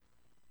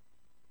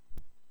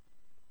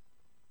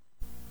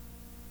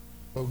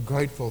So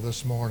grateful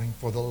this morning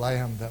for the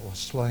Lamb that was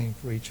slain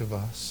for each of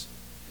us.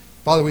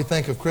 Father, we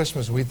think of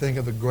Christmas, we think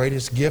of the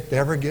greatest gift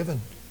ever given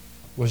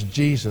was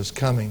Jesus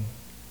coming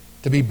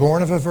to be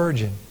born of a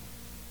virgin,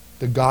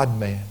 the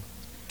God-man,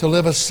 to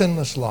live a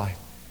sinless life,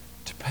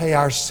 to pay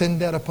our sin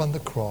debt upon the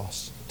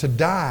cross, to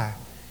die,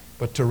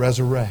 but to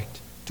resurrect,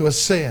 to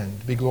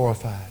ascend, to be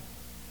glorified.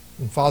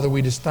 And Father,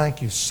 we just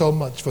thank you so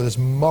much for this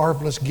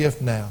marvelous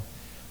gift now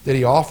that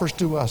He offers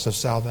to us of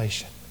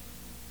salvation.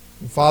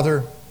 And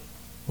Father,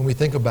 when we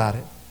think about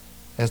it,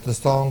 as the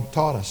song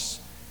taught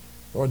us,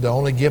 Lord, the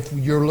only gift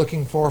you're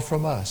looking for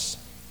from us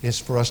is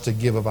for us to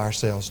give of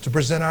ourselves, to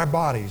present our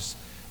bodies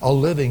a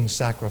living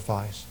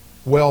sacrifice,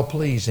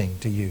 well-pleasing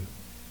to you.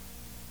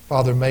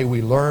 Father, may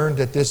we learn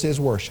that this is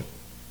worship.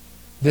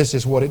 This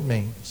is what it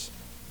means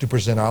to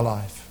present our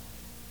life.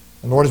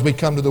 And Lord, as we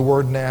come to the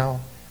Word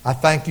now, I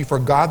thank you for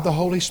God the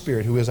Holy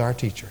Spirit who is our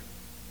teacher.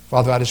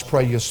 Father, I just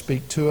pray you'll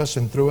speak to us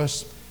and through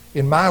us.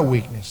 In my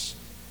weakness,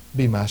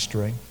 be my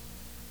strength.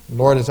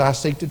 Lord, as I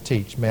seek to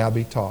teach, may I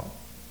be taught.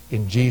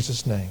 In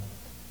Jesus' name,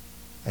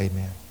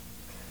 amen.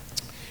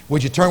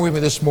 Would you turn with me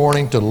this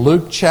morning to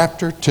Luke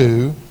chapter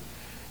 2.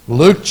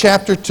 Luke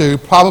chapter 2,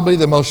 probably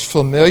the most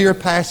familiar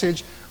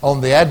passage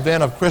on the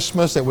advent of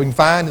Christmas that we can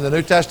find in the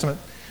New Testament.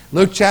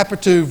 Luke chapter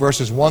 2,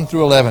 verses 1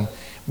 through 11.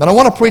 But I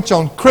want to preach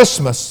on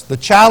Christmas, the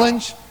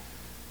challenge,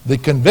 the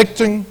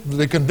conviction,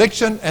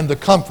 and the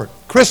comfort.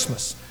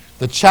 Christmas,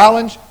 the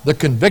challenge, the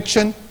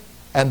conviction,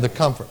 and the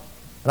comfort.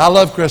 And I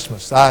love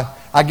Christmas.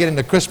 I get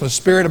into Christmas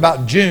spirit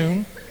about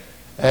June.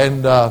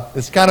 And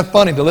it's kind of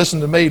funny to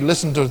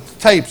listen to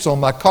tapes on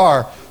my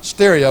car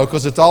stereo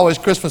because it's always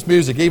Christmas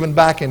music, even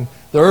back in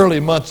the early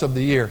months of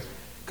the year.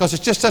 Because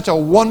it's just such a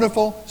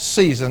wonderful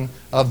season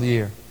of the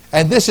year.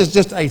 And this is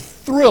just a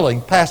thrilling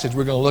passage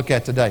we're going to look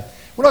at today.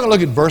 We're not going to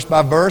look at verse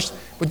by verse,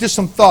 but just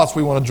some thoughts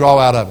we want to draw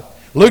out of it.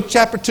 Luke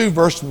chapter 2,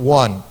 verse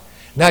 1.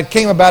 Now it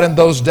came about in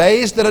those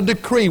days that a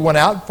decree went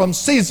out from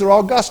Caesar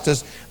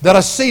Augustus that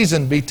a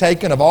season be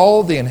taken of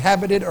all the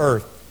inhabited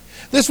earth.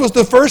 This was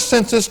the first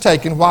census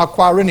taken while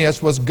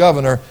Quirinius was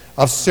governor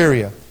of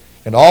Syria.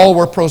 And all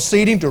were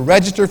proceeding to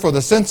register for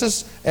the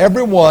census,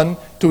 every one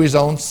to his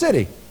own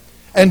city.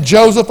 And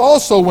Joseph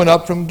also went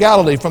up from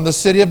Galilee, from the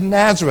city of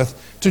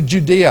Nazareth to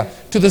Judea,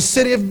 to the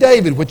city of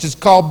David, which is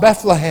called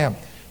Bethlehem,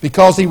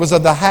 because he was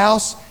of the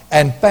house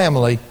and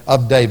family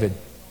of David,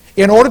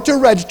 in order to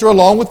register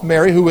along with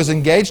Mary, who was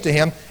engaged to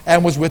him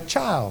and was with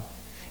child.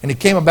 And it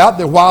came about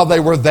that while they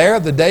were there,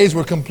 the days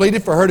were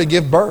completed for her to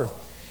give birth.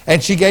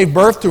 And she gave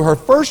birth to her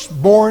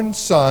firstborn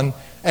son,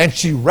 and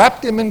she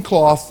wrapped him in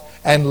cloth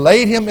and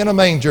laid him in a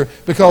manger,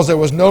 because there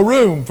was no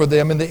room for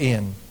them in the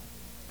inn.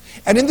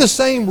 And in the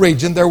same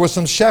region there were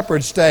some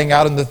shepherds staying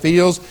out in the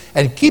fields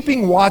and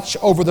keeping watch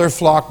over their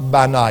flock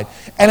by night.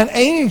 And an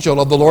angel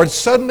of the Lord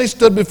suddenly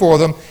stood before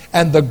them,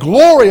 and the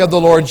glory of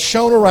the Lord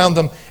shone around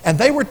them, and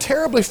they were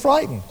terribly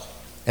frightened.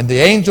 And the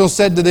angel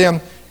said to them,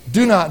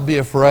 "Do not be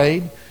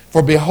afraid,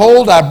 for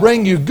behold, I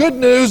bring you good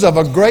news of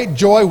a great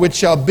joy, which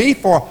shall be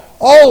for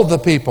all the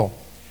people.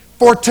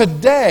 For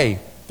today,"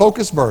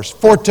 focus verse,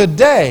 "for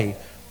today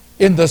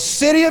in the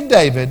city of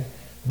David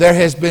there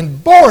has been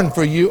born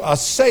for you a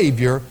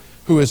Savior,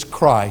 who is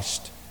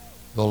Christ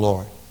the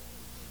Lord."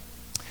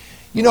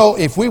 You know,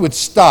 if we would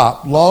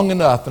stop long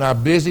enough in our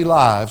busy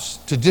lives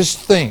to just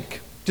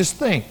think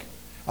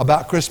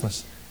about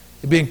Christmas,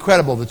 it'd be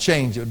incredible the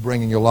change it would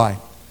bring in your life.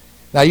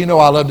 Now, you know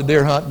I love to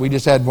deer hunt. We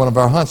just had one of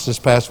our hunts this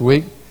past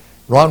week.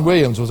 Ron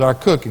Williams was our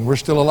cook, and we're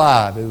still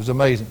alive. It was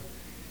amazing.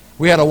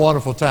 We had a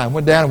wonderful time.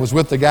 Went down and was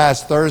with the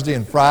guys Thursday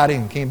and Friday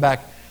and came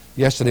back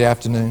yesterday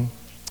afternoon.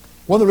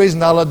 One of the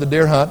reasons I love the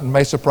deer hunt, and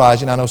may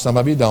surprise you, and I know some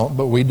of you don't,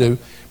 but we do,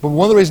 but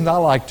one of the reasons I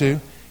like to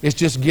is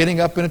just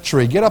getting up in a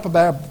tree. Get up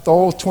about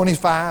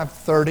 25,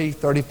 30,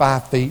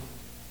 35 feet.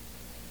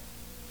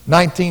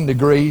 19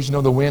 degrees, you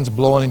know, the wind's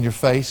blowing in your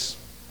face.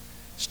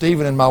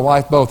 Stephen and my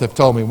wife both have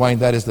told me, "Wayne,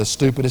 that is the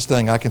stupidest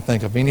thing I can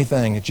think of.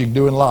 Anything that you can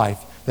do in life,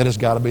 that has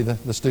got to be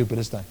the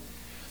stupidest thing."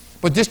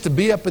 But just to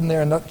be up in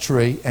there in that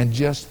tree and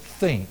just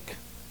think.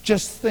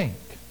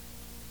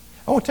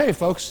 I want to tell you,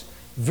 folks,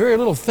 very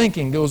little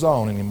thinking goes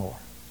on anymore.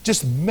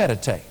 Just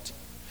meditate.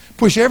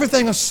 Push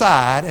everything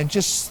aside and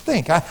just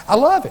think. I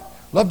love it.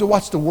 Love to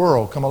watch the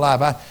world come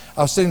alive. I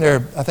was sitting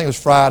there, I think it was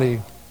Friday,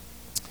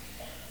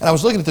 and I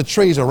was looking at the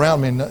trees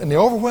around me, and the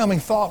overwhelming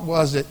thought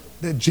was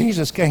that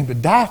Jesus came to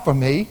die for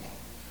me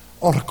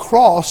on a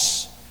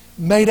cross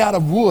made out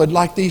of wood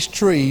like these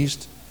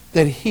trees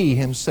that He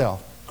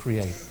Himself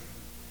created.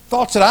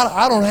 Thoughts that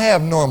I don't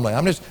have normally.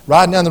 I'm just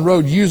riding down the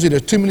road. Usually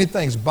there's too many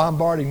things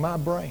bombarding my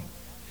brain.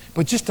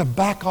 But just to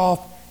back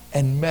off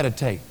and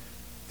meditate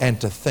and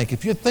to think.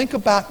 If you think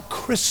about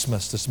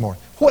Christmas this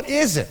morning, what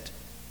is it?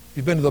 If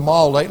you've been to the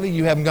mall lately,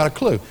 you haven't got a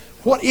clue.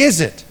 What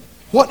is it?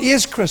 What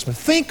is Christmas?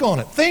 Think on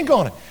it.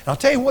 And I'll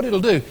tell you what it'll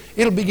do.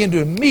 It'll begin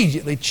to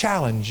immediately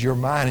challenge your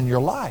mind and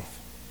your life.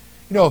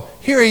 You know,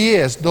 here He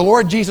is, the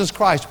Lord Jesus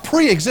Christ,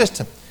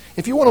 pre-existent.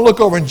 If you want to look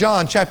over in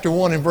John chapter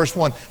 1 and verse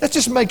 1, let's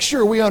just make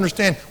sure we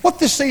understand what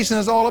this season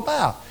is all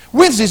about.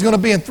 Wednesday's going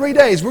to be in 3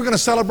 days. We're going to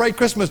celebrate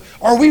Christmas.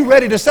 Are we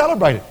ready to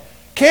celebrate it?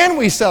 Can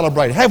we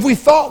celebrate it? Have we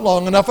thought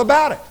long enough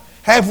about it?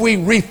 Have we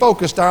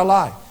refocused our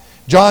life?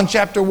 John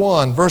chapter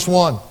 1, verse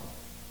 1.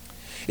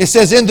 It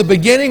says, in the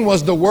beginning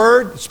was the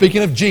Word,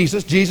 speaking of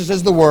Jesus. Jesus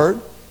is the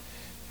Word.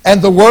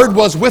 And the Word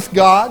was with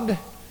God,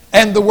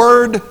 and the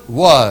Word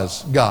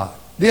was God.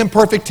 The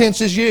imperfect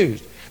tense is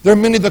used. There are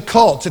many of the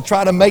cults that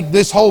try to make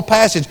this whole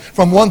passage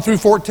from 1 through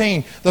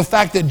 14 the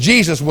fact that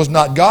Jesus was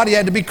not God. He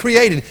had to be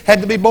created,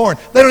 had to be born.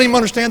 They don't even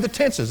understand the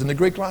tenses in the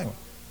Greek language.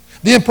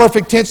 The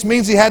imperfect tense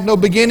means he had no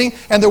beginning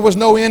and there was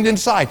no end in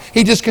sight.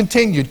 He just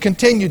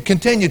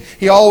continued.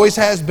 He always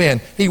has been.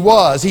 He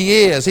was,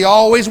 he is, he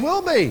always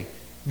will be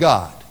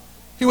God.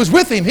 He was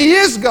with him. He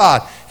is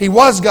God. He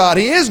was God.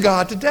 He is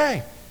God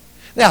today.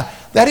 Now,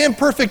 that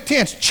imperfect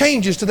tense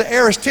changes to the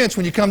aorist tense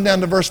when you come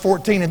down to verse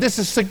 14, and this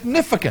is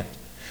significant.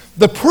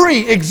 The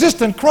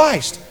pre-existent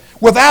Christ,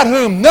 without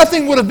whom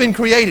nothing would have been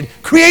created,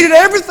 created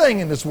everything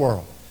in this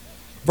world.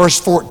 Verse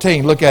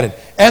 14, look at it.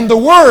 And the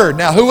Word,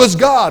 now who is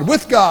God,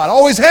 with God,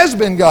 always has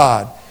been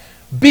God,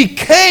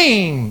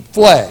 became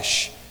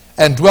flesh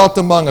and dwelt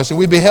among us. And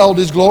we beheld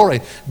His glory.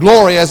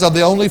 Glory as of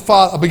the only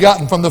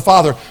begotten from the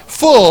Father,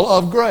 full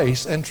of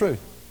grace and truth.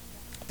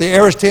 The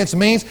aorist tense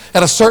means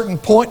at a certain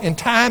point in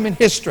time in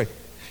history.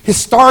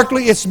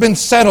 Historically, it's been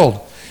settled.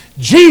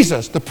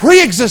 Jesus, the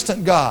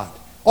pre-existent God,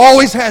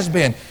 always has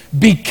been,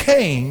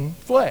 became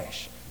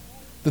flesh.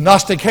 The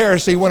Gnostic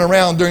heresy went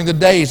around during the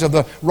days of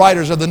the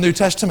writers of the New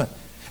Testament.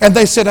 And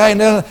they said, hey,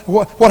 no,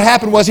 what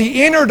happened was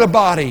He entered a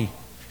body.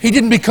 He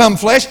didn't become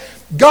flesh.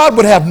 God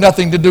would have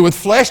nothing to do with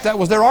flesh. That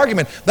was their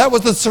argument. That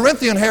was the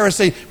Cerinthian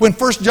heresy when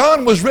 1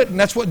 John was written.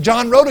 That's what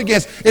John wrote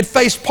against. It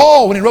faced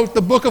Paul when he wrote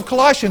the book of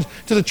Colossians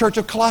to the church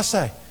of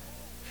Colossae.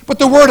 But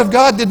the Word of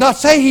God did not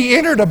say He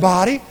entered a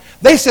body.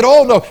 They said,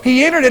 oh no,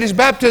 He entered at His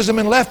baptism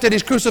and left at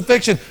His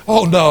crucifixion.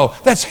 Oh no,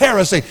 that's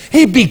heresy.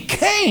 He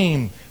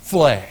became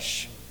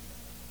flesh.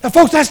 Now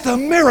folks, that's the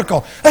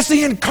miracle. That's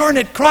the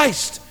incarnate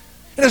Christ.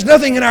 And there's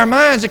nothing in our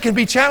minds that can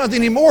be challenged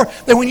anymore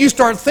than when you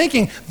start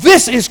thinking,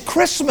 this is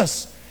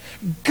Christmas.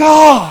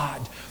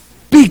 God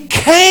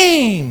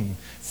became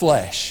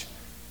flesh.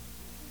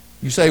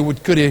 You say,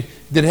 did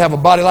He have a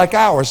body like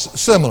ours?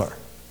 Similar.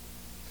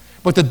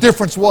 But the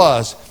difference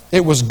was,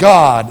 it was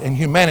God and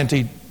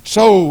humanity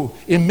so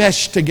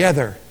enmeshed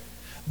together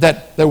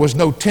that there was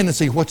no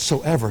tendency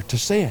whatsoever to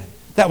sin.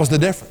 That was the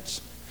difference.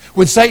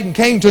 When Satan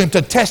came to him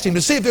to test him,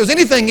 to see if there was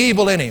anything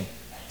evil in him,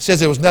 he says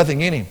there was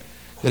nothing in him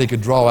that he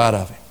could draw out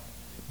of him.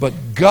 But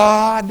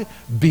God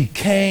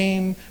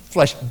became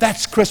flesh.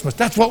 That's Christmas.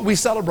 That's what we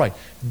celebrate.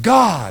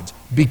 God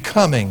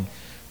becoming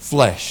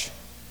flesh.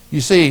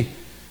 You see,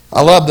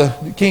 I love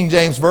the King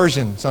James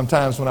Version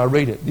sometimes when I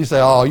read it. You say,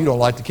 oh, you don't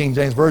like the King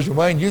James Version,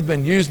 Wayne. You've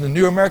been using the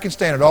New American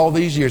Standard all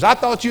these years. I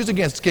thought you was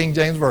against the King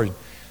James Version.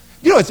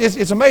 You know,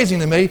 it's amazing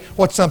to me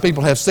what some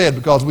people have said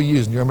because we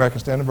use the New American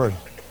Standard Version.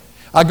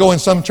 I go in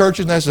some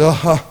churches and they say,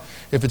 oh,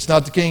 if it's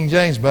not the King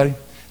James, buddy,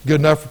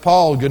 good enough for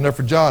Paul, good enough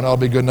for John, it'll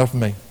be good enough for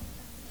me.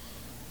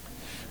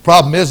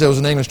 Problem is, there was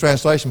an English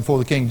translation before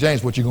the King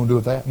James. What you going to do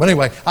with that? But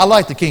anyway, I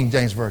like the King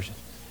James Version.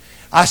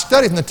 I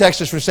studied in the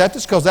Texas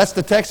Receptus because that's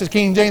the Texas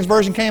King James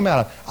Version came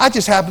out of. I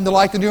just happen to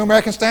like the New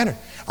American Standard.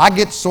 I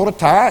get sort of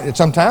tired.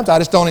 Sometimes I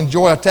just don't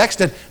enjoy a text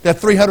that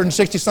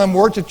 360-some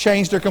words have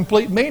changed their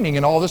complete meaning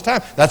in all this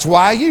time. That's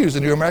why I use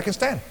the New American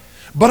Standard.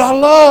 But I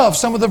love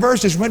some of the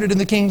verses rendered in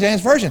the King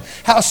James Version,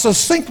 how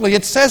succinctly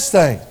it says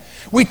things.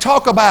 We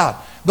talk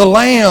about the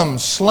Lamb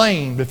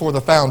slain before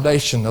the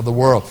foundation of the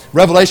world.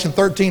 Revelation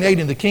 13:8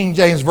 in the King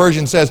James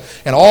Version says,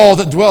 and all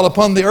that dwell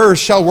upon the earth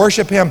shall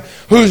worship Him,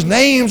 whose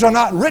names are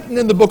not written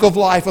in the book of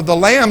life of the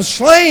Lamb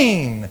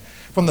slain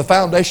from the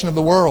foundation of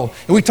the world.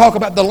 And we talk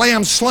about the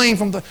Lamb slain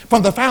from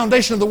the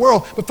foundation of the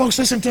world. But folks,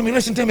 listen to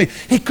me.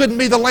 He couldn't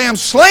be the Lamb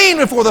slain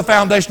before the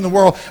foundation of the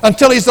world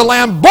until He's the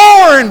Lamb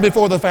born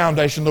before the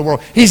foundation of the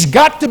world. He's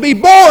got to be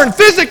born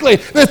physically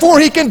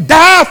before He can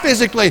die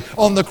physically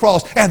on the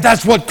cross. And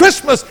that's what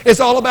Christmas is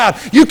all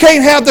about. You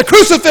can't have the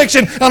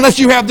crucifixion unless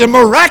you have the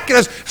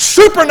miraculous,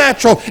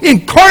 supernatural,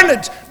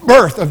 incarnate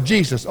birth of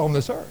Jesus on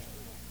this earth.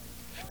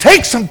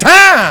 Take some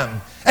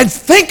time and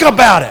think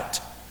about it.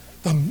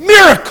 The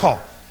miracle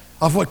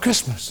of what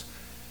Christmas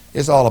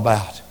is all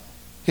about.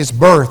 His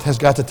birth has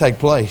got to take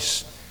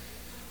place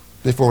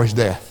before His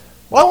death.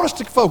 Well, I want us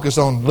to focus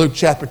on Luke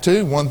chapter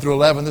 2, 1 through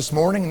 11 this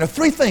morning. And there are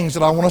three things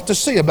that I want us to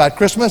see about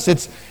Christmas.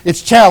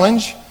 It's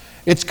challenge,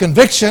 it's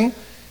conviction,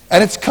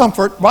 and it's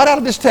comfort right out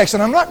of this text.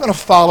 And I'm not going to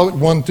follow it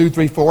 1, 2,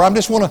 3, 4.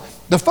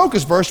 The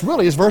focus verse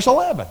really is verse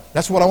 11.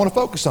 That's what I want to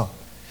focus on.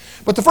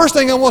 But the first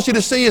thing I want you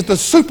to see is the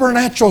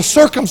supernatural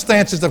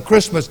circumstances of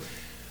Christmas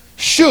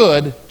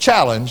should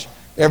challenge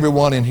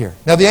everyone in here.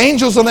 Now the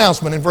angel's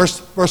announcement in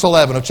verse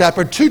 11 of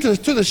chapter 2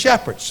 to the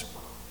shepherds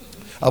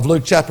of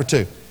Luke chapter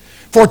 2.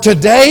 For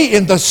today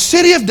in the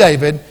city of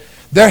David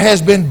there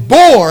has been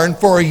born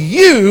for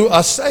you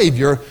a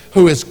Savior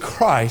who is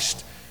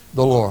Christ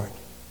the Lord.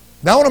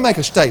 Now I want to make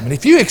a statement.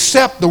 If you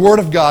accept the Word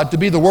of God to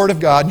be the Word of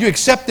God, you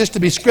accept this to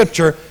be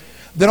Scripture,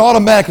 then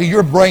automatically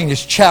your brain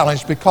is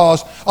challenged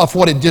because of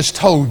what it just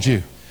told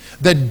you.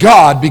 That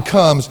God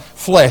becomes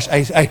flesh.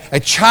 A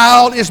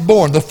child is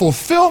born. The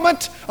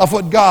fulfillment of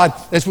what God,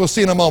 as we'll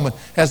see in a moment,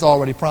 has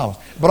already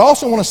promised. But I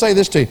also want to say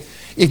this to you.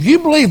 If you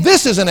believe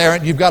this is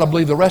inerrant, you've got to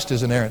believe the rest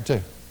is inerrant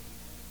too.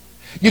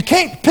 You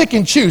can't pick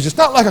and choose. It's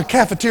not like a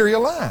cafeteria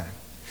line.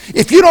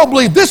 If you don't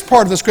believe this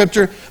part of the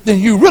Scripture, then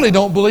you really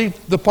don't believe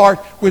the part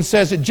which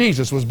says that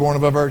Jesus was born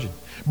of a virgin.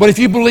 But if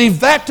you believe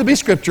that to be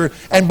Scripture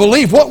and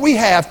believe what we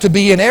have to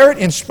be inerrant,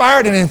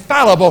 inspired, and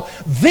infallible,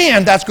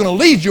 then that's going to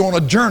lead you on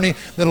a journey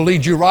that will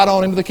lead you right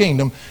on into the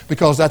kingdom,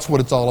 because that's what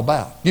it's all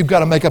about. You've got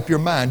to make up your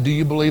mind. Do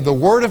you believe the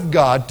Word of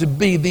God to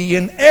be the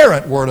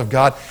inerrant Word of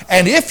God?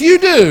 And if you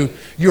do,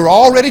 you're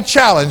already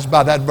challenged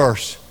by that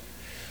verse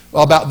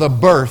about the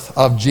birth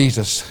of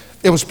Jesus.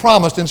 It was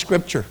promised in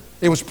Scripture.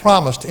 It was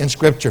promised in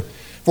Scripture.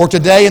 For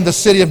today in the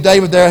city of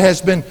David there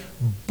has been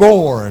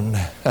born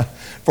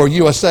for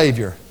you a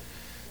Savior,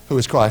 who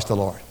is Christ the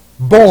Lord.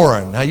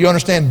 Born. Now you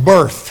understand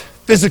birth,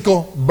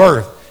 physical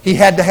birth. He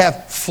had to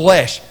have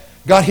flesh.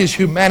 Got his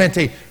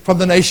humanity from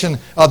the nation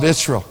of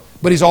Israel.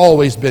 But he's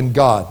always been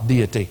God,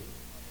 deity.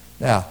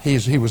 Now,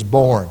 he was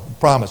born,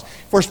 promised.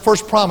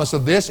 First promise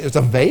of this is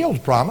a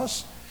veiled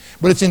promise,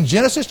 but it's in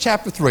Genesis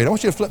chapter 3. I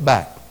want you to flip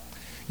back.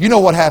 You know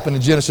what happened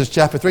in Genesis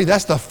chapter 3.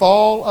 That's the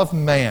fall of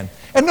man.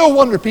 And no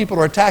wonder people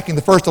are attacking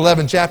the first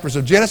 11 chapters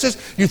of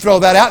Genesis. You throw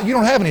that out, you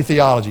don't have any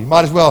theology. You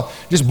might as well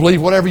just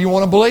believe whatever you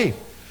want to believe.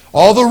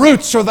 All the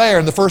roots are there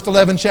in the first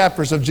 11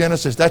 chapters of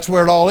Genesis. That's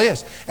where it all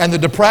is. And the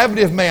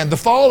depravity of man, the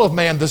fall of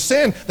man, the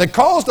sin that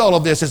caused all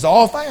of this is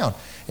all found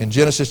in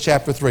Genesis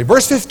chapter 3.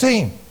 Verse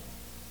 15.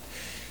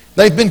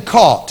 They've been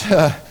caught.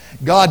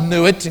 God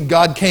knew it, and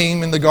God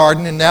came in the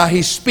garden, and now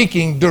he's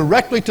speaking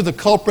directly to the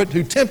culprit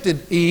who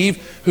tempted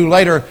Eve, who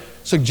later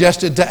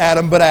suggested to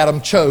Adam, but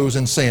Adam chose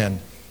and sinned.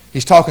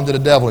 He's talking to the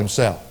devil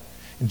himself.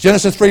 In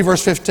Genesis 3,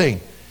 verse 15,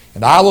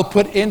 and I will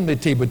put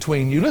enmity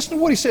between you. Listen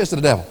to what he says to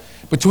the devil.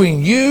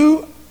 Between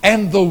you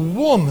and the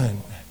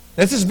woman.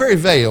 This is very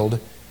veiled.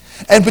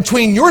 And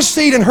between your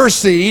seed and her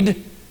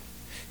seed,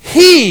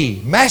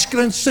 he,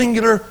 masculine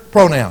singular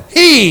pronoun,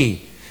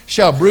 he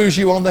shall bruise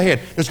you on the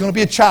head. There's going to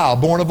be a child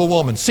born of a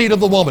woman, seed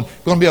of the woman,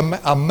 going to be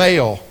a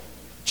male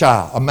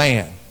child, a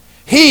man.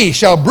 He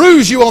shall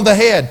bruise you on the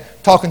head,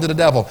 talking to the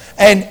devil,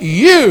 and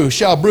you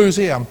shall bruise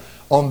him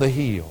on the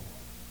heel.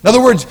 In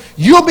other words,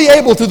 you'll be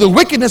able, through the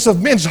wickedness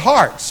of men's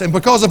hearts, and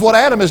because of what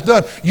Adam has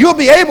done, you'll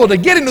be able to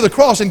get into the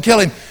cross and kill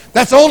him.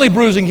 That's only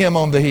bruising him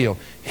on the heel.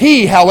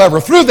 He, however,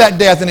 through that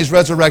death and his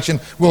resurrection,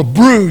 will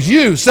bruise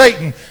you,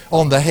 Satan,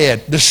 on the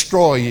head,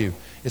 destroy you,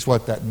 is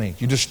what that means.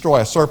 You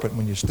destroy a serpent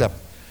when you step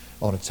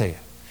on its head.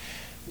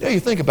 You know,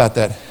 you think about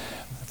that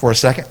for a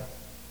second.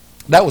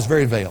 That was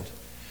very veiled.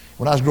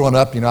 When I was growing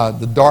up, you know,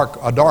 a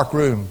dark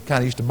room kind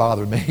of used to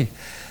bother me.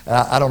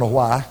 I don't know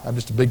why. I'm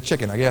just a big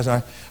chicken, I guess.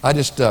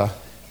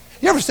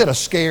 You ever said a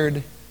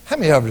scared? How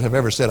many of you have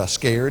ever said a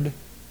scared?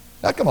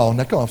 Now, come on.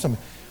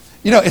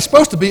 You know, it's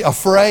supposed to be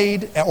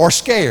afraid or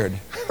scared.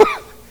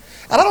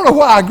 And I don't know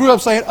why I grew up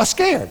saying a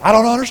scared. I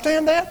don't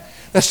understand that.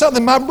 That's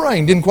something my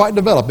brain didn't quite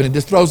develop, and it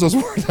just throws those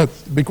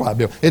words. Be quiet,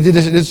 Bill. It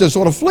just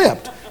sort of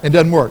flipped. It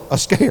doesn't work. A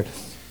scared.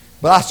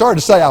 But I started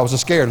to say I was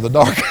scared of the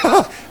dark.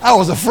 I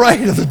was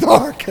afraid of the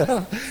dark.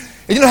 And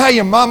you know how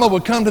your mama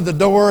would come to the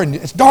door, and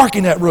it's dark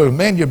in that room.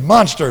 Man, you're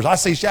monsters. I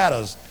see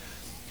shadows.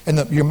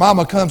 And your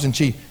mama comes, and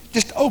she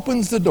just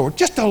opens the door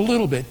just a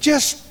little bit.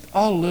 Just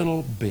a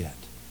little bit.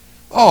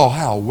 Oh,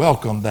 how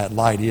welcome that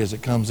light is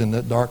that comes in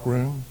that dark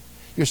room.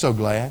 You're so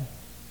glad.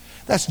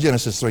 That's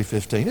Genesis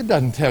 3:15. It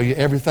doesn't tell you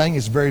everything.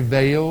 It's very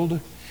veiled.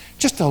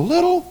 Just a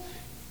little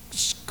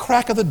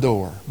crack of the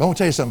door. But I want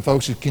to tell you something,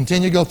 folks. You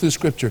continue to go through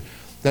Scripture,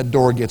 that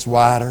door gets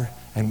wider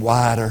and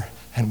wider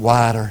and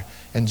wider.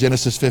 And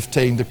Genesis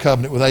 15, the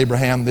covenant with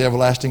Abraham, the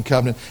everlasting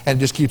covenant, and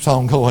it just keeps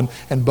on going.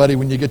 And buddy,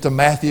 when you get to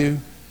Matthew,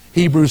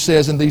 Hebrews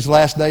says in these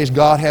last days,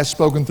 God has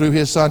spoken through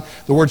his Son.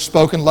 The word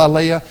spoken,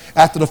 lalea.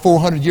 After the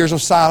 400 years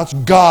of silence,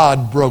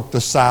 God broke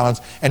the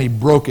silence, and he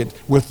broke it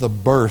with the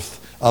birth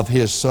of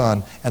his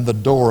Son. And the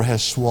door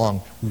has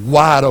swung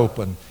wide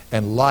open,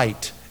 and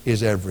light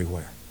is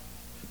everywhere.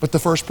 But the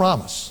first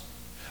promise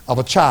of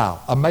a child,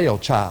 a male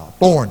child,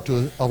 born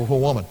of a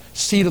woman,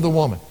 seed of the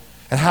woman,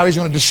 and how he's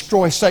going to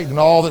destroy Satan and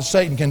all that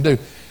Satan can do,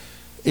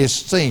 is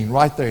seen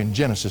right there in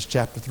Genesis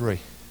chapter 3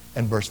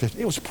 and verse 15.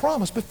 It was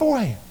promised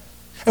beforehand.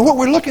 And what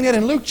we're looking at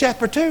in Luke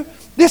chapter 2,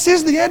 this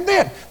is the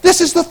advent. This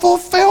is the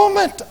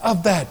fulfillment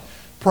of that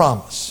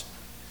promise.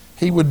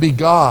 He would be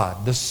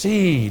God, the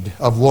seed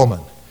of woman.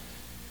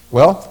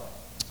 Well,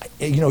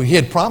 you know, he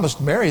had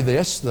promised Mary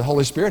this, the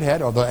Holy Spirit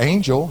had, or the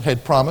angel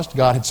had promised,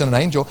 God had sent an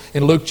angel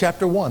in Luke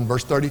chapter 1,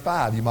 verse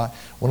 35. You might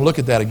want to look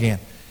at that again.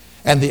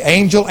 And the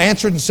angel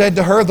answered and said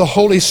to her, the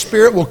Holy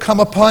Spirit will come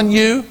upon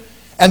you,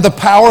 and the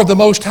power of the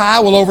Most High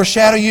will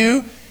overshadow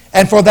you.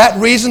 And for that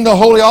reason, the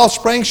holy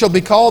offspring shall be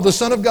called the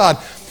Son of God.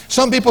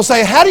 Some people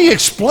say, how do you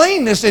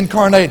explain this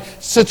incarnate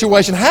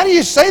situation? How do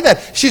you say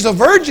that? She's a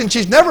virgin.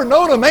 She's never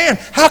known a man.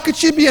 How could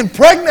she be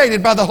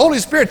impregnated by the Holy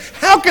Spirit?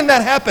 How can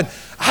that happen?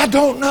 I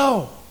don't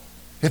know.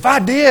 If I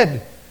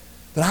did,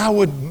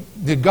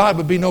 then God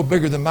would be no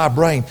bigger than my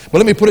brain. But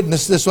let me put it in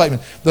this way.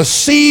 The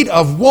seed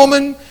of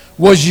woman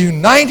was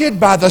united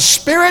by the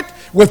Spirit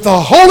with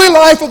the holy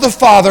life of the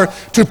Father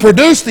to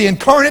produce the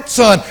incarnate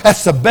Son.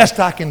 That's the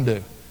best I can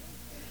do.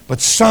 But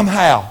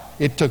somehow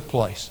it took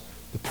place.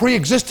 The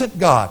pre-existent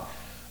God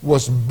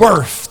was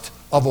birthed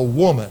of a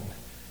woman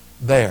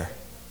there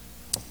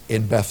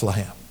in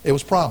Bethlehem. It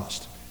was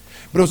promised.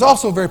 But it was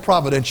also very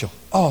providential.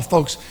 Oh,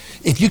 folks,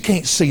 if you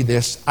can't see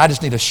this, I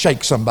just need to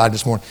shake somebody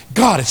this morning.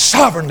 God is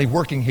sovereignly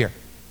working here.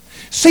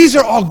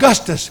 Caesar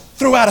Augustus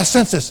threw out a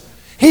census.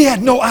 He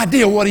had no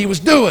idea what he was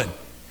doing.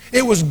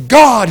 It was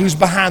God who's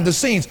behind the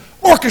scenes,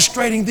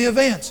 orchestrating the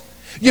events.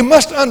 You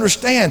must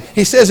understand,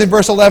 he says in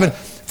verse 11,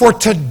 for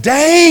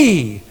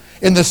today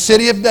in the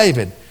city of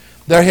David,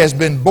 there has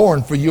been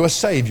born for you a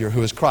Savior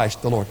who is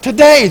Christ the Lord.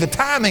 Today, the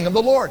timing of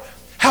the Lord.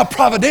 How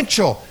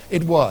providential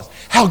it was.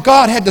 How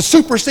God had to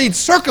supersede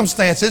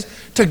circumstances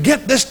to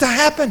get this to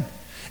happen.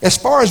 As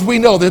far as we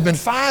know, there have been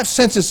 5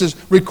 censuses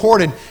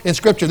recorded in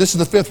Scripture. This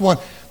is the 5th one.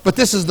 But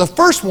this is the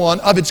first one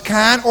of its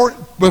kind, or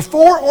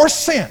before or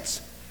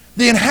since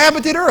the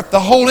inhabited earth, the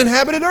whole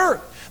inhabited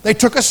earth. They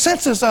took a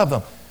census of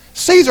them.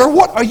 Caesar,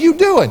 what are you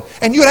doing?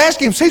 And you would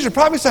ask him, Caesar would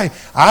probably say,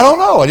 I don't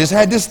know, I just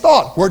had this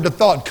thought. Where'd the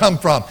thought come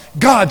from?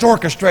 God's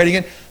orchestrating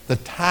it. The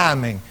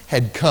timing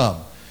had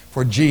come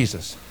for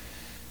Jesus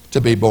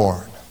to be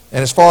born.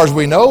 And as far as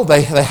we know,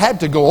 they had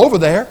to go over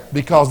there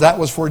because that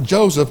was where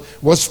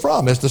Joseph was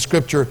from, as the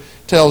Scripture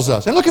tells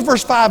us. And look at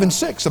verse 5 and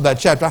 6 of that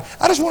chapter.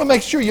 I just want to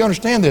make sure you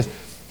understand this.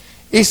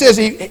 He says,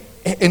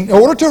 in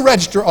order to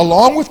register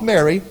along with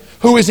Mary,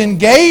 who is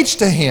engaged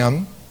to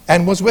him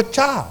and was with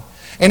child.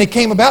 And it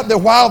came about that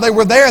while they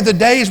were there, the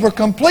days were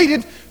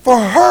completed for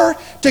her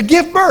to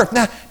give birth.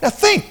 Now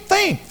think.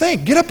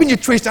 Get up in your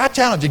tree. I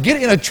challenge you,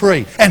 get in a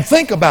tree and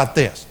think about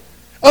this.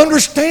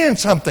 Understand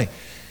something.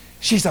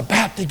 She's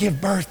about to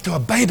give birth to a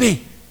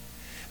baby.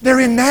 They're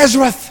in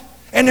Nazareth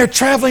and they're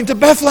traveling to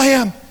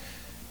Bethlehem.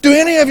 Do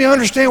any of you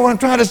understand what I'm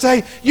trying to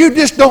say? You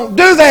just don't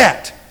do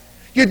that.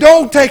 You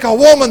don't take a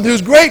woman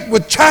who's great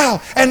with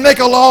child and make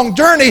a long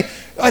journey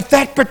at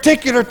that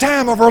particular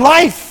time of her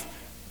life.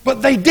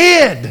 But they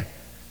did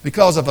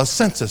because of a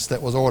census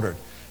that was ordered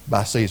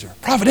by Caesar.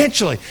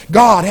 Providentially,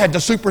 God had to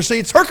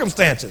supersede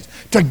circumstances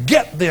to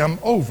get them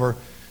over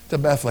to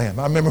Bethlehem.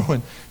 I remember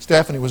when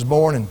Stephanie was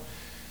born, and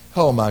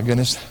oh my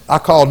goodness, I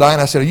called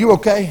Diana. I said, are you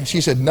okay? And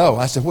she said, no.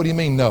 I said, what do you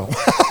mean no?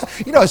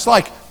 You know, it's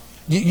like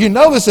you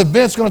know this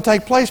event's going to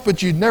take place,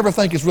 but you never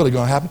think it's really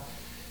going to happen.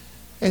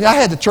 And I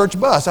had the church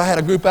bus. I had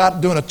a group out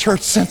doing a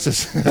church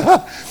census.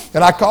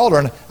 And I called her,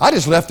 and I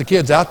just left the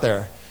kids out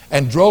there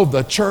and drove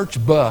the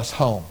church bus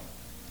home.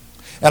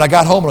 And I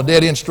got home on a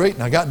dead-end street,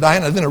 and I got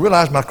Diana, and then I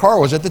realized my car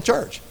was at the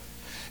church.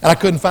 And I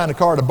couldn't find a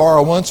car to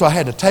borrow one, so I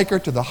had to take her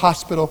to the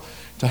hospital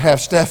to have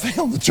Stephanie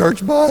on the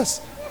church bus.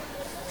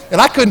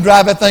 And I couldn't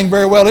drive that thing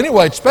very well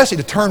anyway, especially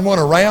to turn one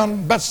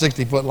around, about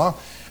 60 foot long.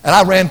 And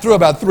I ran through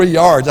about 3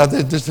 yards.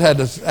 I just had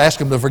to ask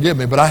them to forgive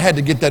me, but I had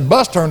to get that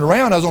bus turned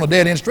around. I was on a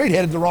dead-end street,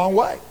 headed the wrong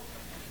way.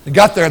 I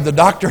got there, and the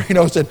doctor,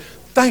 said,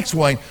 thanks,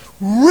 Wayne.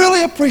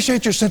 Really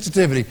appreciate your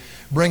sensitivity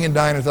bringing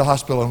Diana to the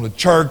hospital on the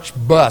church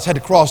bus. Had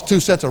to cross 2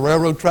 sets of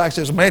railroad tracks.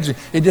 Just imagine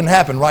it didn't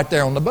happen right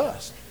there on the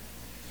bus.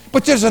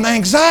 But there's an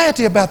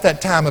anxiety about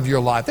that time of your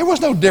life. There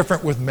was no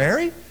different with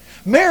Mary.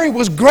 Mary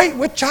was great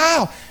with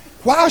child.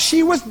 While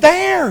she was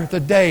there, the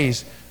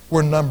days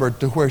were numbered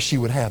to where she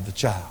would have the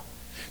child.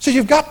 So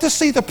you've got to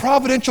see the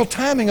providential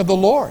timing of the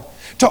Lord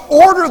to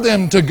order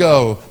them to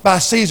go by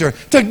Caesar,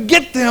 to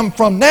get them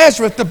from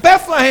Nazareth to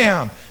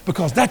Bethlehem,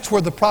 because that's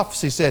where the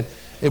prophecy said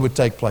it would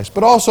take place.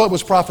 But also it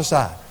was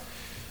prophesied.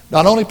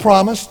 Not only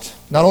promised,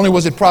 not only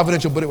was it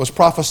providential, but it was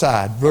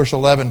prophesied. Verse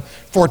 11,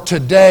 for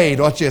today,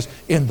 watch this,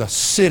 in the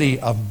city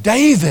of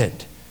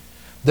David,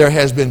 there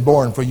has been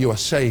born for you a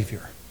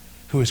Savior,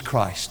 who is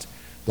Christ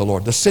the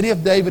Lord. The city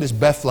of David is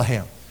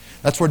Bethlehem.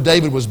 That's where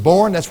David was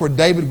born. That's where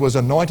David was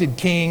anointed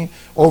king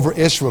over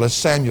Israel, as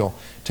Samuel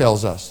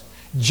tells us.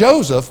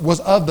 Joseph was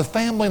of the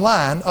family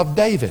line of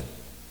David.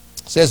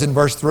 It says in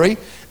verse 3,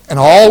 and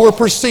all were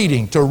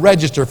proceeding to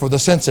register for the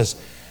census,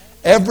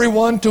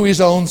 everyone to his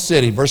own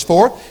city. Verse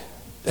 4,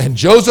 and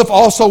Joseph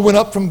also went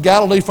up from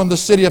Galilee, from the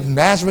city of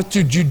Nazareth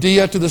to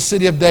Judea, to the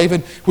city of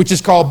David, which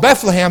is called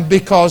Bethlehem,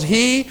 because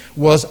he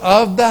was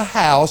of the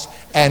house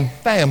and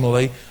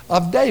family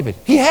of David.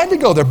 He had to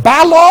go there.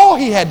 By law,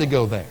 he had to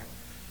go there.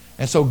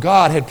 And so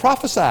God had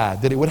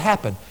prophesied that it would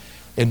happen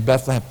in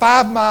Bethlehem,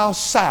 5 miles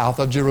south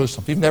of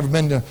Jerusalem. If you've never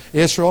been to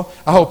Israel,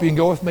 I hope you can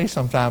go with me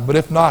sometime. But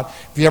if not,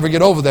 if you ever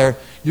get over there,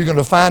 you're going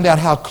to find out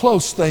how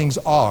close things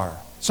are.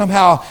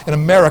 Somehow in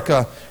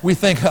America, we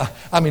think,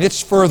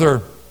 it's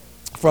further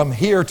from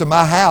here to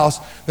my house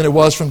than it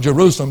was from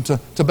Jerusalem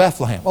to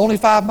Bethlehem. Only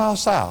 5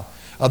 miles south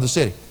of the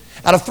city.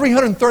 Out of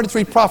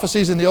 333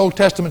 prophecies in the Old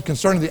Testament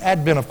concerning the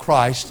advent of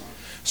Christ,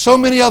 So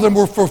many of them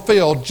were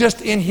fulfilled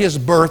just in his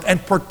birth,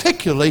 and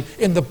particularly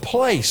in the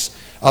place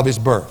of his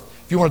birth.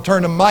 If you want to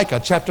turn to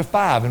Micah chapter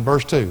 5 and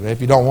verse 2.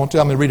 If you don't want to,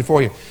 I'm going to read it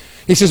for you.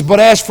 He says, "But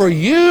as for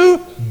you,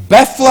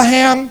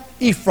 Bethlehem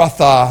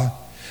Ephrathah,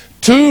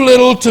 too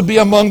little to be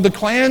among the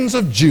clans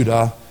of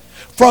Judah,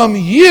 from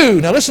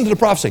you," now listen to the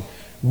prophecy,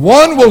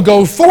 "one will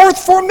go forth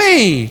for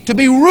me to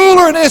be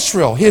ruler in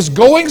Israel. His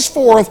goings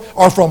forth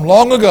are from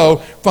long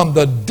ago, from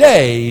the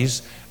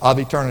days of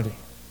eternity."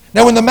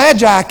 Now when the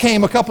Magi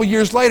came a couple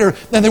years later,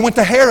 then they went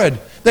to Herod.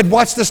 They'd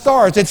watched the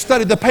stars. They'd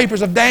studied the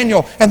papers of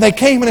Daniel. And they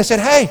came and they said,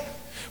 "Hey,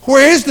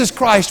 where is this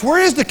Christ? Where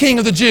is the King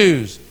of the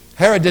Jews?"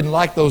 Herod didn't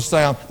like the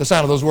sound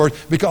of those words,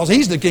 because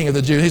he's the King of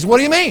the Jews. He said, "What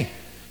do you mean?"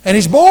 And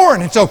he's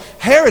born. And so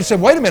Herod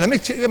said, "Wait a minute,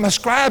 let me get my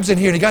scribes in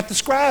here." And he got the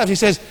scribes. He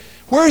says,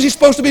 "Where is he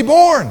supposed to be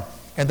born?"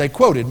 And they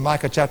quoted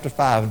Micah chapter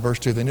 5 and verse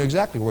 2. They knew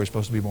exactly where he was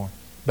supposed to be born.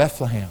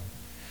 Bethlehem.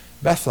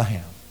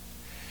 Bethlehem.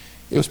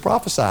 It was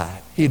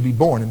prophesied he'd be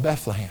born in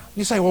Bethlehem.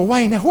 You say, "Well,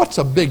 Wayne, now what's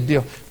a big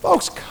deal?"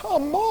 Folks,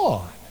 come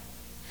on.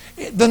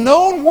 The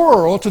known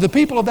world to the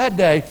people of that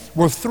day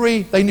were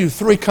they knew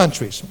three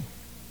countries,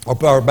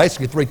 or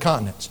basically three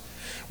continents.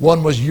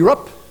 One was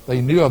Europe.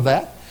 They knew of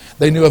that.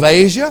 They knew of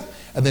Asia,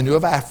 and they knew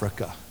of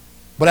Africa.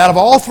 But out of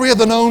all three of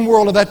the known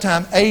world at that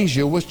time,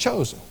 Asia was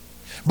chosen.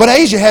 But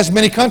Asia has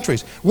many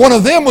countries. One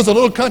of them was a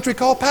little country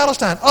called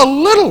Palestine. A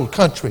little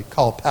country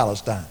called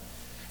Palestine.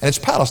 And it's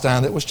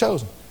Palestine that was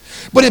chosen.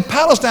 But in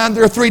Palestine,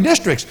 there are three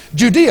districts: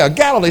 Judea,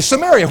 Galilee,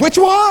 Samaria. Which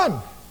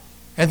one?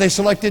 And they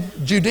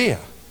selected Judea.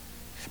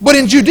 But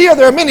in Judea,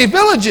 there are many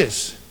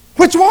villages.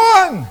 Which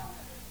one?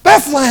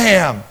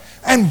 Bethlehem.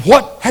 And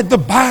what had the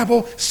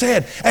Bible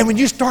said? And when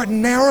you start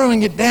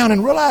narrowing it down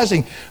and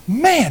realizing,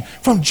 man,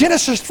 from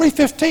Genesis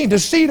 3:15, the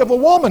seed of a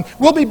woman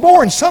will be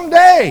born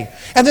someday.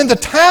 And then the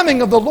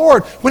timing of the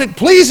Lord, when it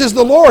pleases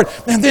the Lord.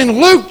 And then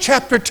Luke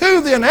chapter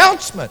 2, the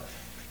announcement,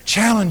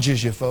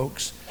 challenges you,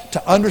 folks,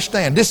 to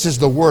understand this is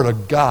the Word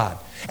of God.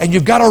 And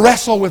you've got to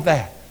wrestle with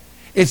that.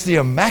 It's the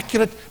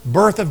immaculate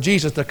birth of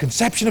Jesus, the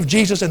conception of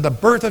Jesus and the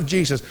birth of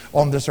Jesus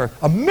on this earth.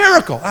 A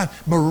miracle,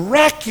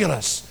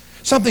 miraculous,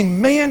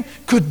 something man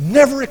could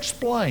never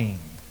explain.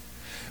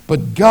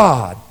 But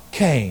God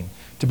came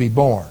to be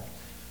born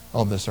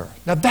on this earth.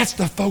 Now that's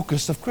the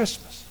focus of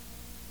Christmas.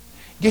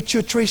 Get you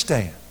a tree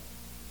stand.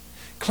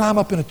 Climb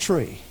up in a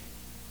tree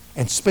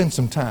and spend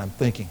some time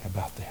thinking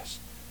about this.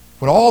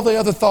 When all the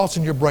other thoughts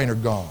in your brain are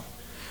gone.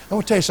 I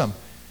want to tell you something.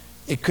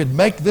 It could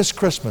make this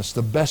Christmas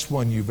the best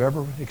one you've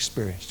ever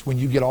experienced when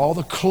you get all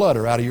the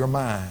clutter out of your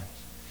mind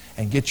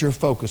and get your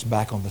focus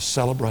back on the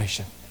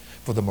celebration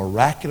for the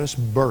miraculous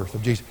birth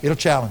of Jesus. It'll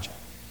challenge you.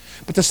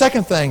 But the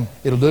second thing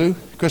it'll do,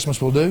 Christmas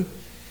will do,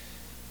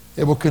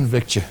 it will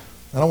convict you.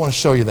 And I want to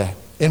show you that.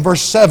 In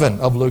verse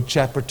 7 of Luke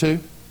chapter 2,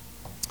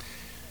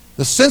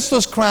 the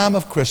senseless crime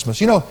of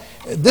Christmas. You know,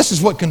 this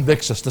is what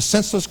convicts us, the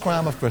senseless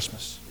crime of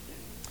Christmas.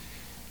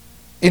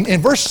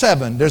 In verse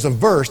 7, there's a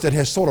verse that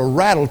has sort of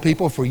rattled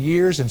people for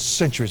years and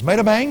centuries, made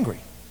them angry.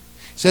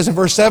 It says in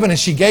verse 7, "And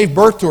she gave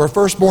birth to her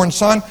firstborn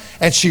son,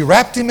 and she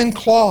wrapped him in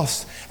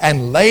cloths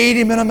and laid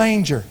him in a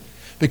manger,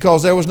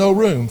 because there was no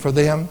room for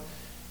them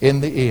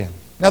in the inn."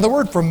 Now the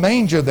word for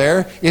manger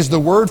there is the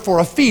word for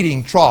a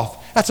feeding trough.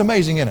 That's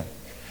amazing, isn't it?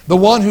 The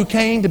one who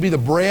came to be the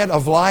bread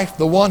of life,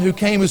 the one who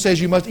came who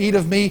says you must eat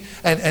of me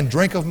and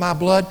drink of my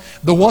blood,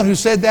 the one who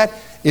said that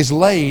is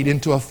laid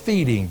into a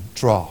feeding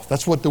trough.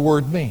 That's what the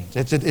word means.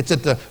 It's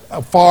at the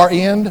far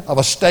end of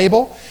a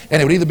stable,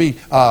 and it would either be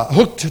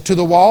hooked to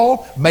the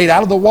wall, made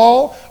out of the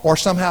wall, or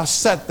somehow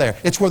set there.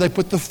 It's where they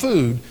put the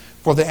food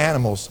for the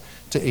animals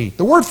to eat.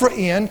 The word for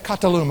inn,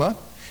 kataluma,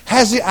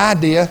 has the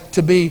idea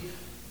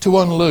to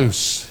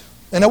unloose.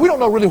 And now we don't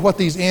know really what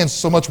these inns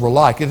so much were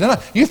like.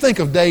 You think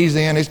of Days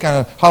Inn, it's kind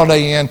of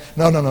Holiday Inn.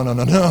 No.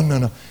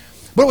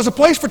 But it was a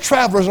place for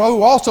travelers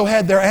who also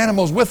had their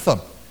animals with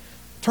them.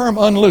 Term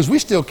unloose, we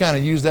still kind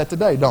of use that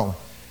today, don't we?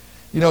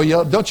 You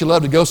know, don't you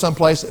love to go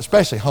someplace,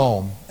 especially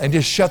home, and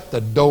just shut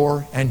the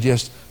door and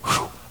just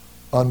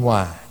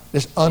unwind.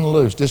 Just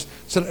unloose. Just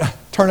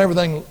turn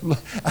everything.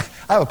 I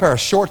have a pair of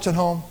shorts at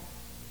home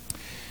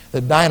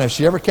that Dinah, if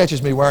she ever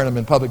catches me wearing them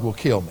in public, will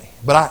kill me.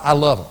 But I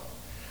love them.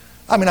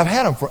 I mean, I've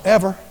had them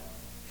forever.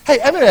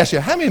 Hey, I'm going to ask you,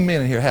 how many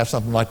men in here have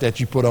something like that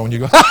you put on and you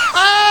go,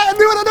 I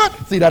do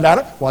it. See that,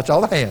 Dinah? Watch all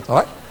the hands, all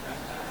right?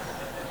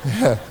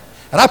 Yeah.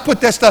 And I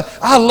put that stuff,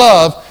 I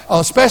love,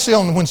 especially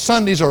when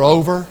Sundays are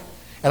over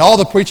and all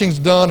the preaching's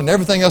done and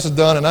everything else is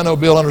done, and I know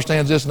Bill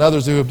understands this and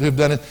others who've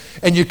done it,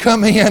 and you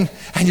come in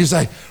and you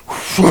say,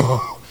 whew,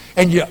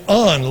 and you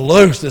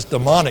unloose this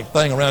demonic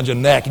thing around your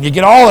neck and you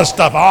get all this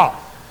stuff off.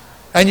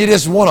 And you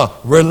just want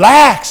to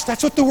relax.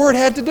 That's what the word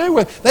had to do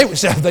with. They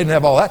didn't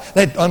have all that.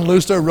 They'd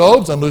unloose their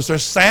robes, unloose their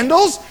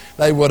sandals.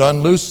 They would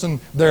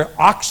unloosen their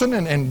oxen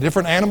and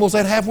different animals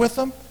they'd have with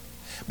them.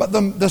 But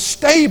the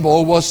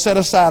stable was set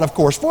aside, of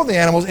course, for the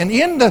animals. And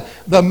in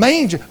the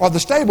manger, or the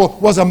stable,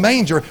 was a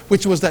manger,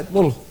 which was that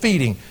little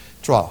feeding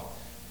trough.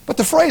 But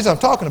the phrase I'm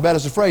talking about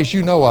is the phrase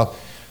you know of,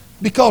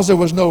 because there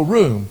was no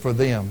room for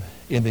them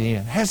in the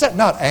inn. Has that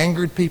not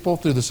angered people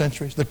through the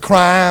centuries? The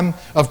crime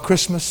of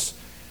Christmas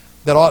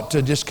that ought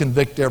to just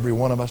convict every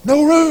one of us.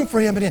 No room for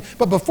him.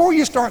 But before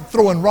you start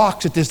throwing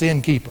rocks at this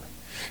innkeeper,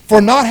 for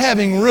not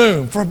having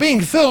room, for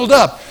being filled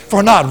up,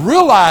 for not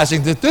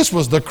realizing that this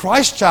was the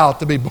Christ child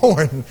to be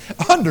born,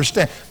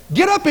 understand.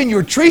 Get up in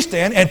your tree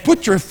stand and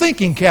put your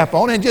thinking cap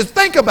on and just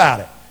think about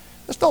it.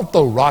 Just don't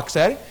throw rocks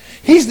at him.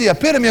 He's the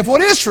epitome of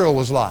what Israel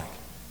was like.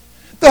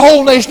 The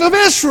whole nation of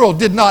Israel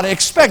did not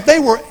expect. They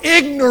were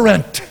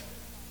ignorant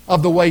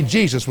of the way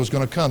Jesus was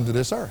going to come to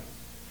this earth.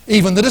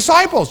 Even the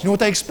disciples, you know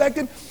what they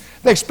expected?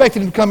 They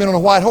expected him to come in on a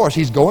white horse.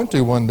 He's going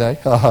to one day.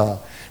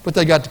 But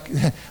they got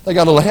a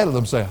little ahead of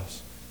themselves.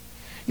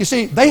 You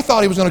see, they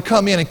thought he was going to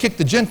come in and kick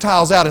the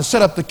Gentiles out and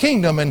set up the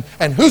kingdom, and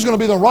who's going to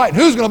be on the right and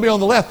who's going to be on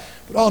the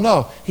left. But oh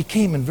no, he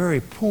came in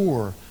very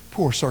poor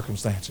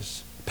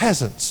circumstances.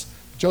 Peasants.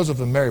 Joseph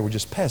and Mary were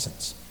just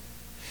peasants.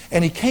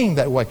 And he came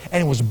that way.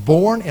 And he was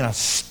born in a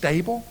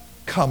stable.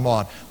 Come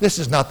on. This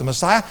is not the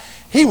Messiah.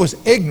 He was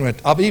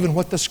ignorant of even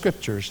what the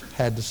Scriptures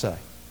had to say.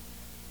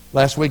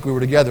 Last week we were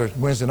together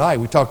Wednesday night.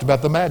 We talked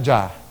about the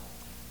Magi.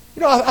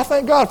 You know, I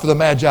thank God for the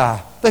Magi.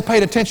 They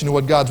paid attention to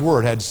what God's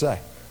Word had to say.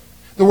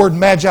 The word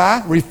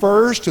Magi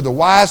refers to the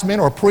wise men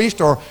or priests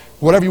or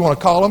whatever you want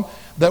to call them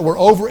that were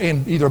over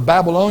in either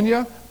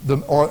Babylonia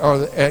or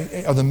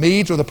the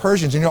Medes or the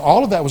Persians. And you know,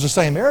 all of that was the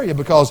same area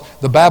because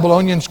the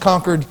Babylonians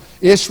conquered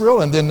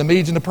Israel, and then the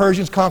Medes and the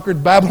Persians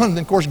conquered Babylon, and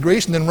then of course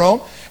Greece, and then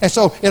Rome. And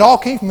so it all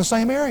came from the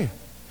same area.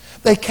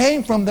 They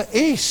came from the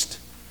east.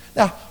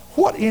 Now,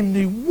 what in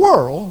the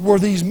world were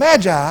these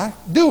Magi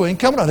doing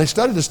coming on? They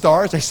studied the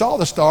stars, they saw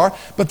the star,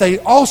 but they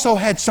also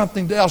had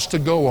something else to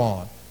go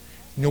on.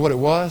 You know what it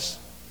was?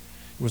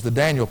 It was the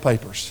Daniel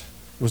papers.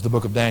 It was the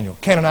book of Daniel.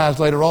 Canonized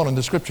later on in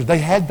the Scriptures. They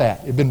had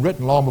that. It had been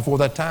written long before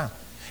that time.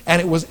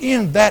 And it was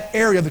in that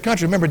area of the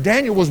country. Remember,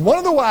 Daniel was one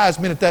of the wise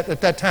men at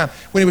that time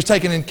when he was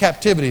taken in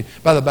captivity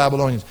by the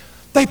Babylonians.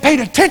 They paid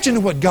attention to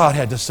what God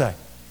had to say.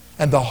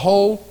 And the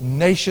whole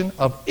nation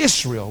of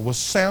Israel was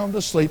sound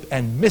asleep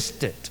and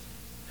missed it.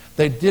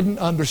 They didn't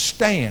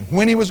understand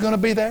when he was going to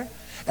be there,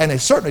 and they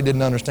certainly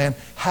didn't understand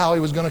how he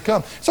was going to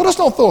come. So just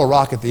don't throw a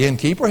rock at the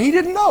innkeeper. He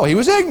didn't know. He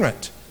was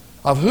ignorant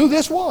of who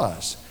this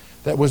was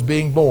that was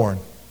being born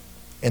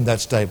in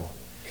that stable.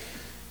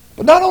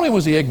 But not only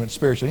was he ignorant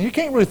spiritually, you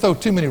can't really throw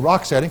too many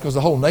rocks at him because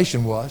the whole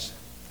nation was.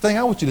 The thing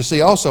I want you to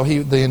see also,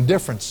 the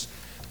indifference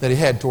that he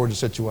had toward the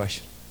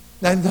situation.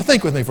 Now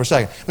think with me for a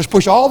second. Let's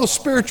push all the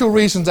spiritual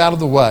reasons out of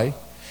the way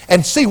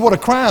and see what a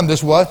crime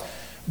this was,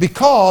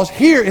 because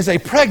here is a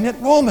pregnant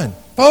woman.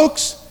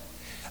 Folks,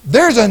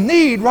 there's a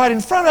need right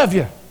in front of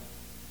you.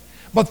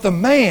 But the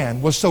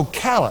man was so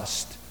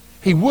calloused,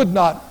 he would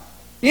not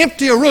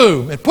empty a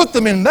room and put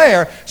them in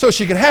there so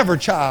she could have her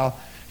child.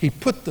 He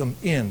put them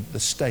in the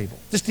stable.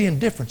 Just the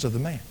indifference of the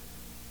man.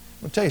 I'm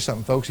going to tell you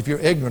something, folks. If you're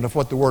ignorant of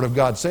what the Word of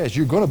God says,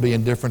 you're going to be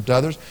indifferent to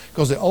others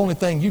because the only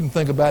thing you can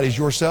think about is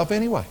yourself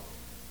anyway.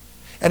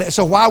 And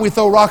so why we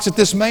throw rocks at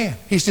this man?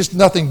 He's just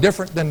nothing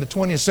different than the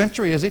 20th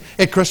century, is he?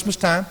 At Christmas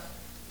time,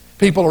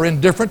 people are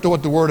indifferent to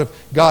what the Word of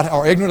God,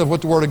 or ignorant of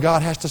what the Word of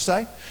God has to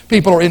say.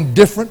 People are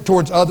indifferent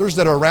towards others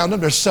that are around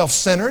them. They're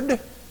self-centered.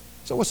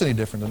 So what's any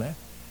different than that?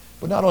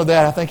 But not only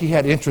that, I think he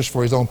had interest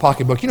for his own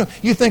pocketbook. You know,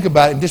 you think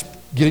about it and just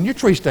get in your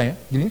tree stand.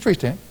 Get in your tree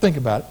stand. Think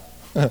about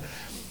it.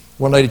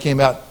 One lady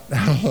came out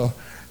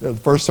the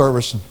first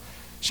service, and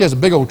she has a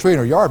big old tree in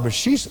her yard, but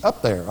she's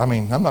up there. I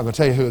mean, I'm not going to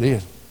tell you who it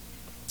is.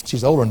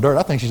 She's older than dirt.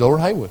 I think she's older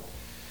than Haywood.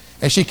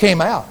 And she came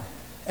out,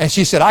 and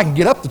she said, I can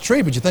get up the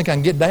tree, but you think I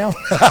can get down?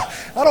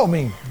 I don't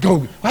mean go.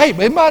 Hey,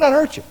 it might not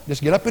hurt you.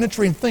 Just get up in a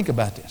tree and think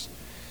about this.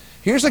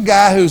 Here's a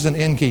guy who's an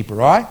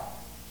innkeeper, all right?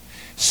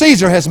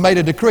 Caesar has made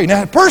a decree.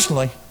 Now,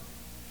 personally,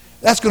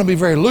 that's going to be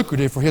very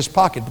lucrative for his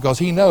pocket because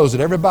he knows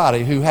that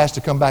everybody who has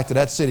to come back to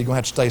that city is going to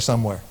have to stay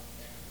somewhere.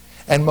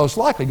 And most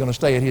likely going to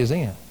stay at his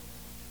inn.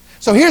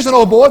 So here's an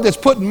old boy that's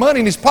putting money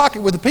in his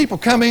pocket with the people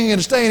coming in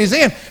to stay in his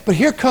inn. But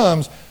here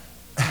comes,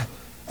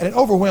 and it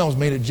overwhelms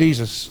me that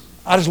Jesus,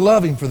 I just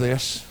love him for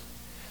this,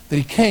 that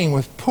he came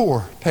with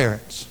poor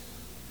parents.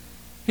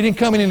 He didn't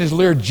come in his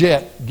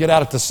Learjet, get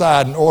out at the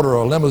side and order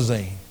a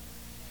limousine.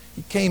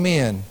 He came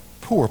in,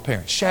 poor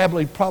parents,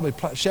 probably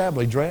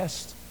shabbily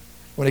dressed.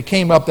 When he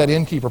came up, that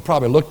innkeeper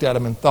probably looked at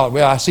him and thought,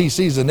 well, I see he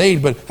sees the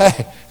need, but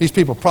hey, these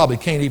people probably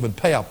can't even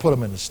pay. I'll put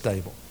them in the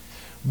stable.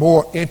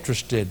 More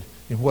interested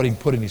in what he can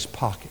put in his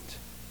pocket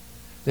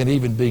than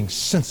even being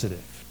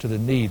sensitive to the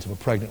needs of a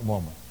pregnant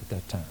woman at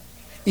that time.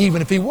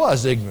 Even if he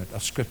was ignorant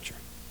of Scripture,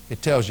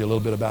 it tells you a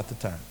little bit about the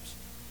times.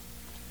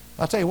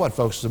 I'll tell you what,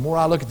 folks, the more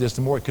I look at this,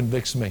 the more it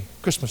convicts me.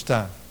 Christmas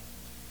time.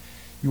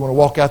 You want to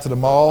walk out to the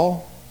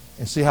mall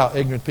and see how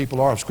ignorant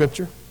people are of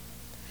Scripture?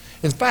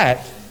 In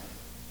fact,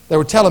 they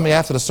were telling me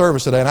after the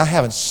service today, and I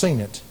haven't seen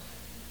it.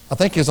 I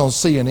think it's on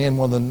CNN,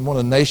 one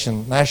of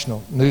the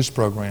national news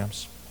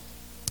programs.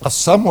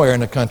 Somewhere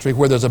in the country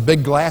where there's a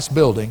big glass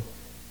building,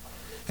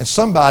 and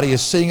somebody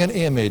is seeing an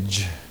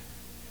image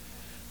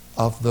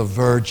of the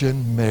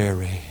Virgin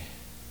Mary.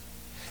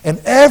 And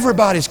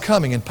everybody's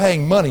coming and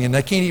paying money, and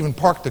they can't even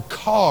park the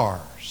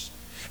cars.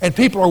 And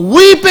people are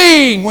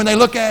weeping when they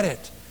look at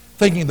it,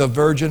 thinking the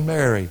Virgin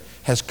Mary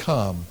has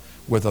come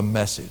with a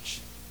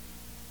message.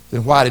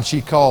 Then why did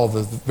she call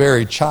the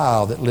very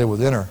child that lived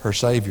within her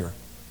Savior?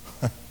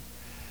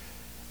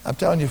 I'm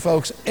telling you,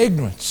 folks,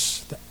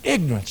 ignorance, the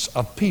ignorance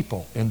of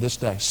people in this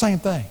day. Same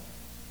thing.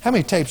 How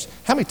many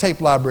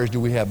tape libraries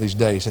do we have these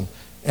days?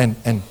 And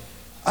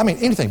I mean,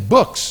 anything,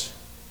 books,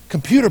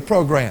 computer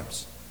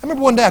programs. I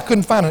remember one day I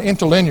couldn't find an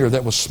interlinear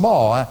that was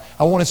small.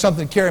 I wanted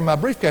something to carry in my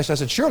briefcase. I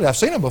said, surely I've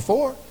seen them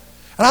before.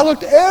 And I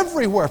looked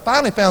everywhere.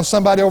 Finally found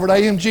somebody over at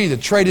AMG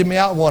that traded me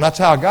out one. That's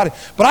how I got it.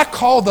 But I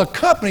called the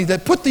company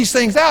that put these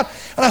things out,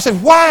 and I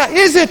said, why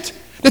is it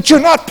that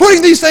you're not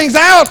putting these things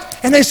out?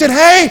 And they said,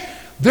 hey,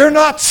 they're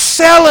not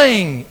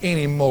selling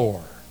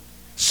anymore.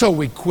 So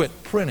we quit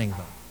printing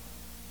them.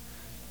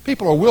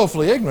 People are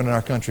willfully ignorant in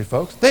our country,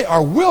 folks. They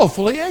are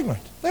willfully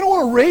ignorant. They don't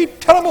want to read.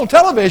 Tell them on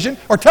television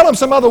or tell them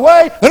some other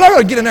way. They're not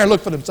going to get in there and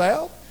look for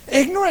themselves.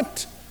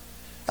 Ignorant.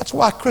 That's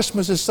why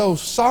Christmas is so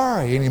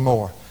sorry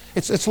anymore.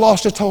 It's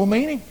lost its whole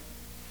meaning.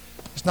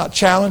 It's not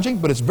challenging,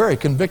 but it's very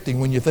convicting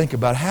when you think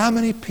about how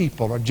many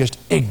people are just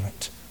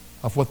ignorant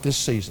of what this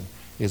season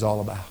is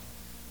all about.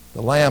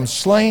 The lamb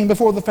slain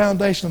before the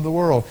foundation of the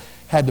world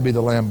had to be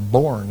the lamb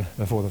born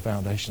before the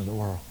foundation of the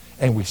world.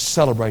 And we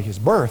celebrate his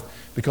birth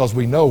because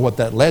we know what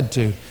that led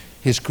to,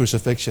 his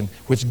crucifixion,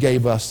 which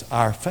gave us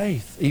our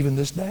faith even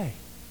this day.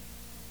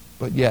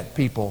 But yet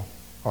people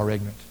are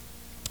ignorant,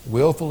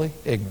 willfully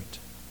ignorant.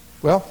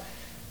 Well,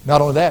 not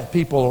only that,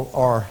 people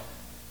are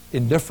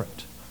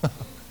indifferent.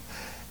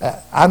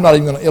 I'm not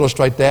even going to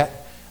illustrate that.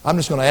 I'm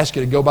just going to ask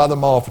you to go by the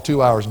mall for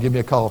 2 hours and give me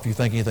a call if you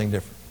think anything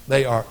different.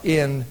 They are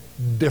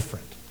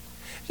indifferent.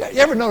 You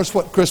ever notice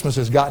what Christmas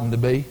has gotten to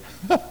be?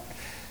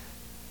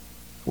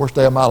 Worst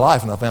day of my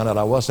life when I found out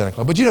I was Santa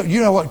Claus. But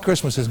you know what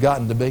Christmas has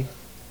gotten to be?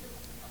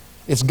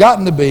 It's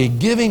gotten to be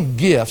giving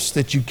gifts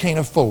that you can't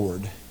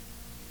afford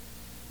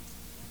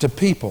to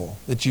people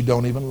that you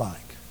don't even like.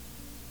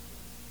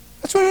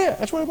 That's what it is.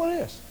 That's what it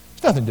is.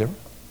 It's nothing different.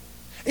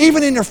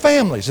 Even in your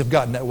families have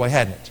gotten that way,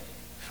 hadn't it?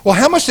 Well,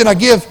 how much did I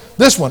give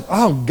this one?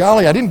 Oh,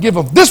 golly, I didn't give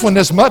them this one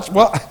this much.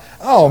 Well,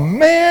 oh,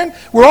 man,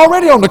 we're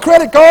already on the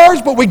credit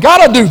cards, but we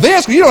got to do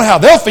this. You don't know how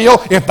they'll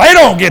feel if they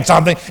don't get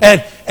something.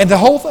 And the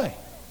whole thing.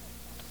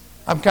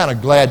 I'm kind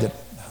of glad that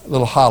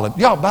little Holland.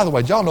 Y'all, by the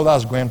way, y'all know that I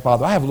was a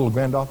grandfather. I have a little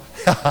granddaughter.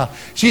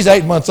 She's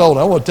 8 months old.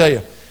 I want to tell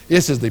you,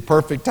 this is the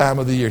perfect time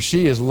of the year.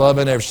 She is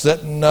loving her,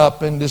 sitting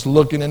up and just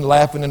looking and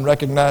laughing and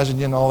recognizing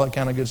you and all that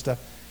kind of good stuff.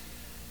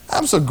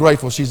 I'm so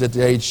grateful she's at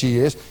the age she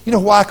is. You know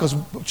why? Because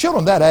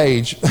children that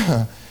age,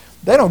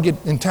 they don't get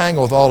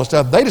entangled with all the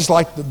stuff. They just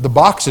like the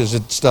boxes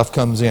that stuff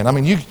comes in. I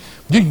mean, you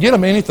can get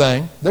them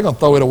anything. They're going to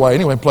throw it away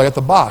anyway and play at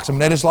the box. I mean,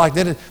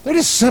 they're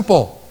just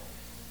simple.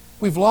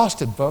 We've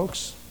lost it,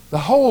 folks. The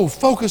whole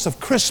focus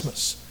of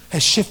Christmas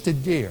has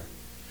shifted gear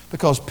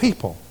because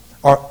people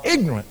are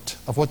ignorant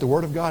of what the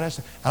Word of God has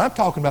to say. And I'm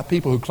talking about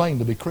people who claim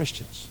to be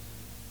Christians.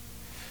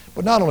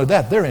 But not only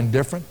that, they're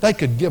indifferent. They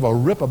could give a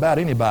rip about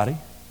anybody,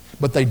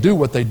 but they do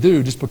what they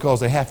do just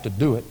because they have to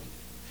do it.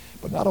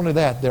 But not only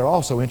that, they're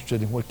also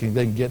interested in what they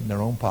can get in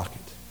their own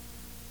pocket.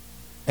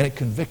 And it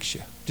convicts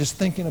you. Just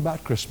thinking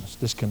about Christmas,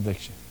 this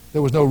convicts you.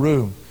 There was no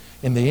room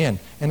in the end.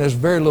 And there's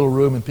very little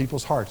room in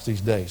people's hearts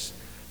these days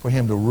for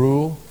Him to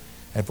rule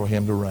and for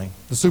Him to reign.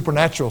 The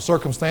supernatural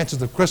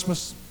circumstances of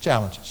Christmas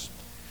challenges.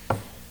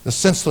 The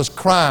senseless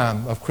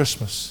crime of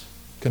Christmas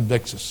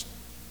convicts us.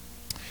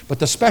 But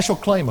the special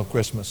claim of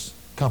Christmas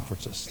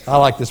comforts us. I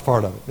like this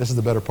part of it. This is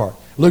the better part.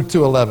 Luke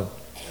 2:11.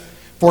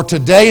 For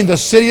today in the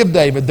city of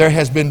David there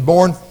has been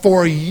born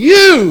for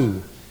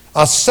you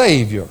a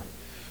Savior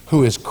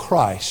who is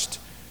Christ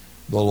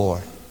the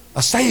Lord.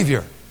 A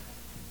Savior.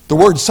 The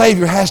word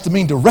Savior has to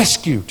mean to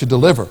rescue, to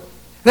deliver.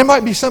 There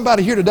might be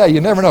somebody here today, you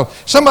never know.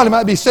 Somebody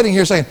might be sitting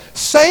here saying,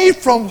 saved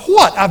from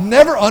what? I've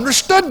never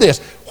understood this.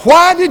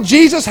 Why did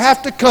Jesus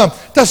have to come?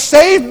 To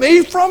save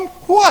me from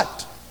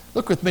what?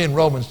 Look with me in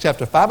Romans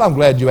chapter 5. I'm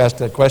glad you asked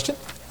that question.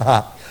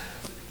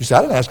 You said,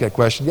 I didn't ask that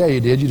question. Yeah, you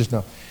did. You just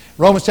know.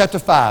 Romans chapter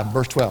 5,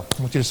 verse 12.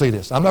 I want you to see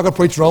this. I'm not going to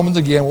preach Romans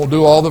again. We'll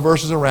do all the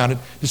verses around it.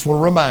 Just want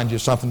to remind you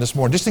of something this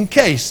morning, just in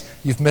case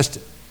you've missed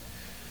it.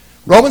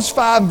 Romans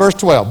 5, verse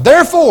 12.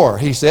 Therefore,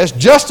 he says,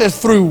 just as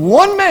through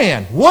one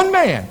man,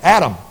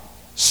 Adam,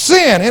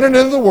 sin entered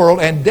into the world,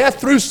 and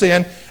death through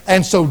sin,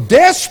 and so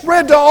death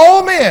spread to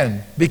all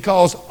men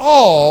because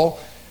all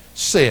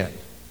sinned.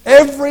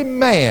 Every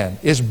man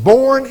is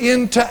born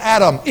into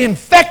Adam,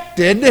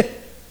 infected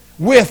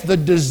with the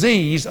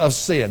disease of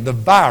sin, the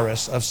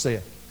virus of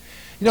sin.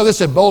 You know,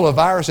 this Ebola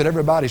virus that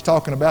everybody's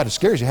talking about, it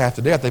scares you half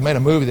to death. They made a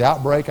movie, The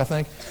Outbreak, I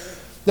think.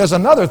 There's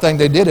another thing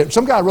they did.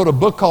 Some guy wrote a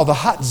book called The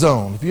Hot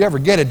Zone. If you ever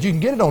get it, you can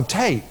get it on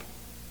tape.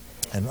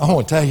 And I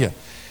want to tell you,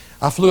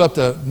 I flew up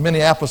to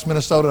Minneapolis,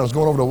 Minnesota. I was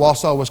going over to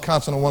Wausau,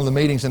 Wisconsin on one of the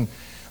meetings. And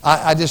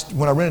I just,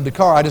 when I rented the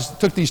car, I just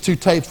took these 2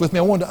 tapes with me.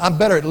 I'm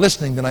better at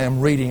listening than I am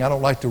reading. I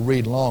don't like to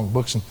read long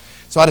books. And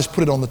so I just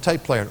put it on the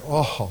tape player.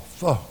 Oh,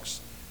 folks.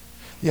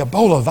 The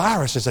Ebola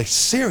virus is a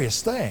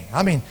serious thing.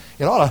 I mean,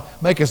 it ought to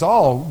make us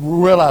all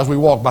realize we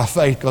walk by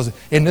faith, because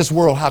in this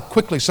world, how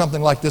quickly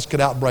something like this could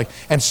outbreak.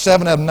 And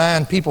 7 of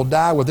 9 people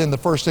die within the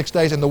first 6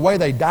 days. And the way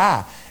they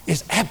die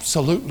is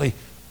absolutely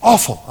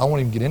awful. I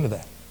won't even get into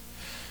that.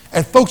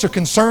 And folks are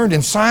concerned,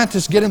 and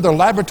scientists get in their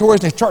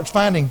laboratories and they start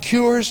finding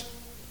cures.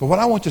 But what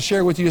I want to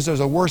share with you is there's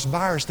a worse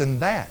virus than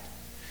that.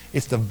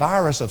 It's the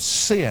virus of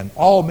sin.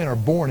 All men are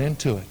born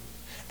into it.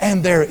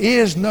 And there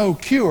is no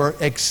cure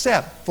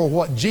except for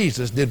what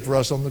Jesus did for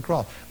us on the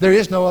cross. There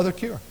is no other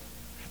cure.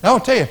 Now, I'll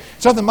tell you,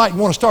 something might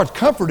want to start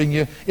comforting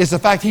you is the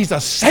fact He's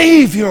a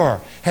Savior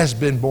has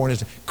been born.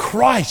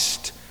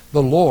 Christ,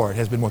 the Lord,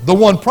 has been born. The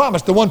one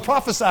promised, the one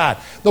prophesied,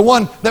 the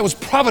one that was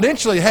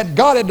providentially,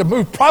 God had to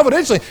move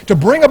providentially to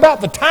bring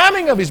about the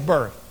timing of His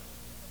birth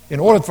in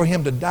order for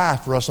Him to die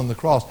for us on the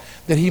cross,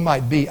 that He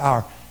might be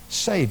our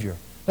Savior.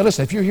 Now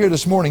listen, if you're here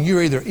this morning,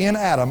 you're either in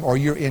Adam or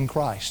you're in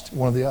Christ,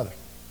 one or the other.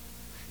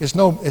 It's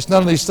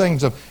none of these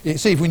things of,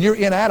 see, when you're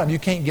in Adam, you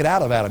can't get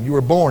out of Adam. You were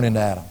born into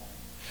Adam.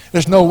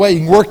 There's no way you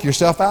can work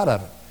yourself out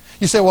of it.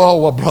 You say,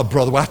 well,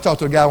 brother, I talked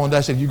to a guy one day,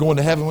 I said, you going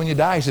to heaven when you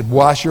die? He said,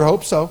 well, I sure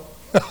hope so.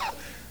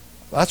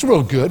 That's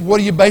real good. What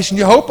are you basing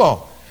your hope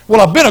on?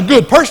 Well, I've been a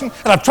good person,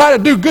 and I've tried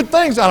to do good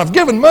things, and I've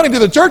given money to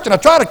the church, and I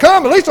try to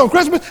come at least on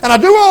Christmas, and I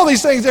do all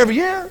these things every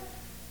year.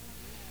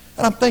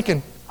 And I'm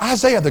thinking,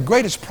 Isaiah, the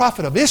greatest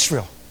prophet of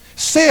Israel,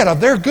 said of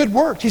their good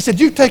works, he said,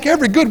 you take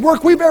every good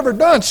work we've ever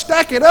done,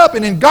 stack it up,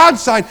 and in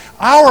God's sight,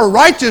 our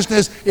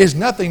righteousness is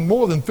nothing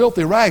more than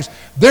filthy rags.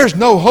 There's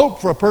no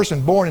hope for a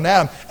person born in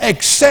Adam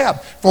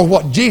except for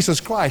what Jesus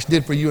Christ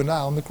did for you and I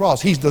on the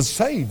cross. He's the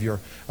Savior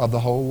of the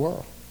whole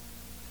world.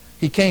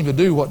 He came to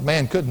do what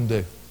man couldn't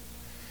do.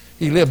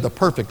 He lived the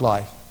perfect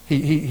life.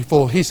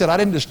 He said, I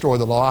didn't destroy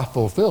the law, I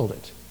fulfilled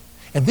it.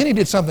 And then He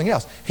did something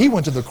else. He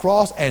went to the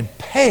cross and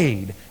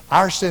paid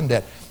our sin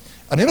debt.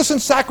 An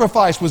innocent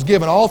sacrifice was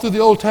given all through the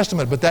Old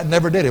Testament, but that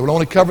never did. It would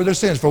only cover their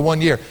sins for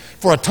 1 year.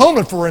 For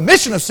atonement, for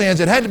remission of sins,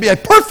 it had to be a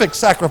perfect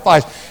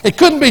sacrifice. It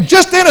couldn't be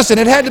just innocent.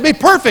 It had to be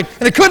perfect.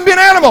 And it couldn't be an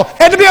animal. It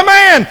had to be a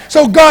man.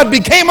 So God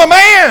became a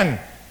man,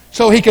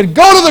 so He could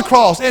go to the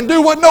cross and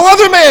do what no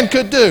other man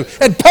could do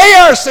and pay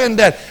our sin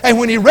debt. And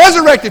when He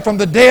resurrected from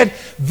the dead,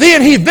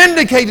 then He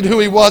vindicated who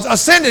He was,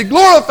 ascended,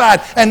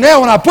 glorified. And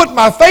now when I put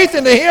my faith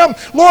into Him,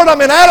 Lord,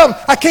 I'm in Adam.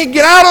 I can't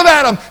get out of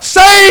Adam.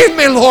 Save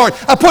me, Lord.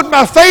 I put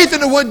my faith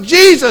into what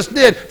Jesus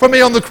did for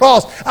me on the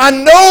cross. I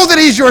know that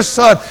He's your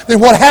Son. Then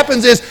what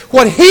happens is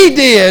what He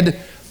did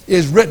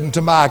is written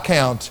to my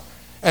account,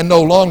 and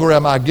no longer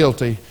am I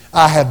guilty.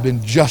 I have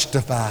been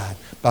justified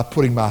by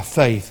putting my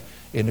faith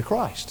into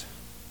Christ,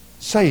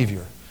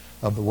 Savior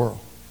of the world.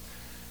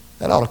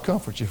 That ought to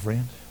comfort you,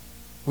 friend.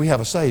 We have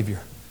a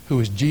Savior who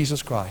is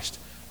Jesus Christ,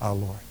 our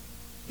Lord.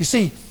 You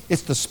see,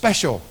 it's that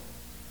special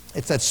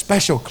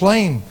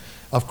claim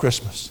of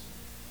Christmas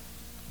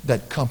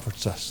that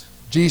comforts us.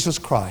 Jesus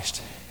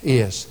Christ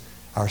is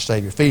our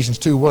Savior. Ephesians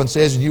 2:1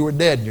 says, and you were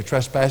dead in your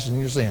trespasses and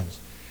your sins.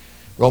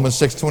 Romans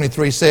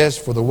 6:23 says,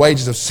 for the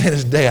wages of sin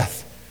is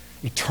death,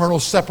 eternal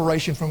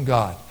separation from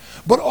God.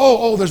 But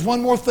there's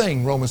one more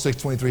thing, Romans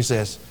 6:23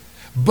 says.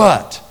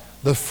 But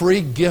the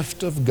free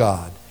gift of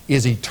God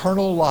is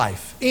eternal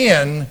life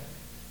in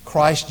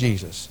Christ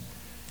Jesus,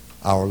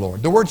 our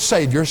Lord. The word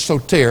Savior,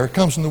 soter,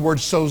 comes from the word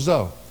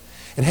sozo.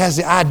 It has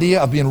the idea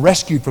of being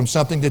rescued from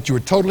something that you were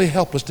totally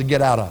helpless to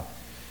get out of.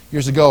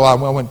 Years ago, I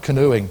went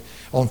canoeing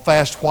on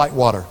fast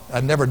whitewater.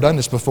 I'd never done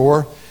this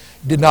before,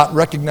 did not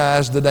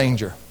recognize the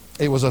danger.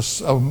 It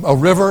was a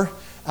river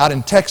out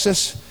in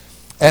Texas,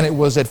 and it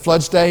was at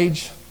flood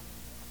stage,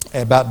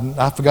 about,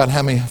 I've forgotten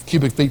how many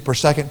cubic feet per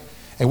second.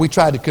 And we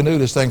tried to canoe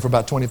this thing for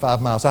about 25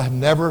 miles. I have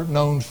never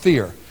known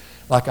fear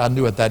like I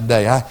knew it that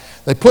day.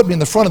 They put me in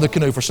the front of the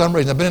canoe for some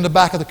reason. I've been in the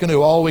back of the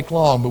canoe all week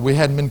long, but we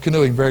hadn't been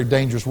canoeing very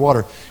dangerous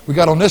water. We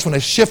got on this one, they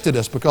shifted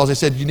us because they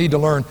said, you need to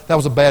learn. That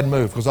was a bad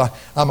move because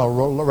I'm a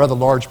rather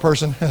large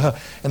person,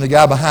 and the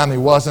guy behind me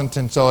wasn't,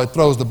 and so it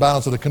throws the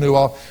balance of the canoe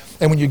off.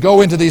 And when you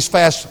go into these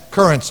fast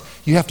currents,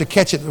 you have to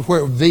catch it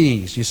where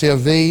V's. You see a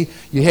V,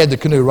 you head the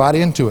canoe right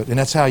into it, and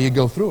that's how you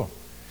go through them.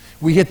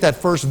 We hit that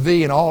first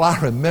V, and all I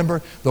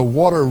remember, the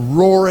water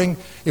roaring.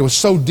 It was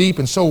so deep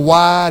and so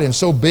wide and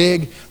so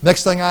big.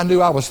 Next thing I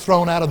knew, I was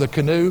thrown out of the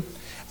canoe.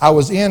 I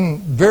was in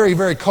very,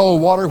 very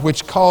cold water,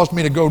 which caused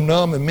me to go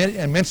numb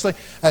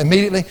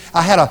immediately.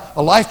 I had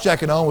a life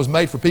jacket on, was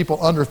made for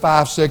people under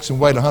 5'6" and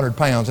weighed 100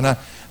 pounds. And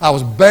I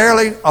was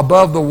barely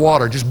above the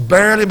water, just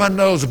barely my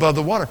nose above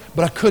the water.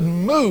 But I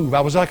couldn't move.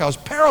 I was like I was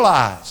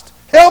paralyzed,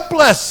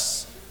 helpless.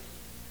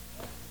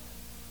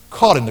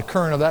 Caught in the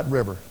current of that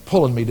river,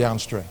 pulling me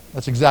downstream.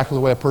 That's exactly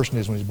the way a person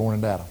is when he's born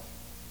into Adam.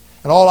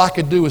 And all I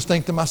could do was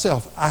think to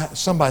myself,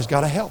 somebody's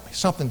got to help me.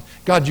 Something,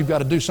 God, you've got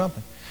to do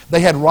something. They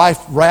had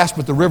rafts,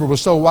 but the river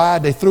was so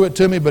wide, they threw it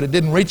to me, but it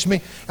didn't reach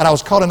me. And I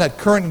was caught in that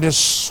current and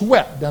just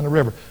swept down the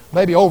river,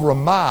 maybe over a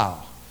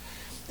mile.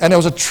 And there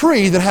was a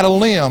tree that had a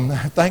limb.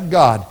 Thank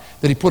God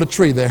that He put a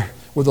tree there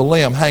with a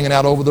limb hanging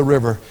out over the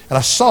river. And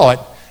I saw it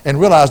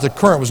and realized the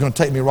current was going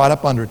to take me right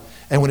up under it.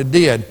 And when it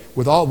did,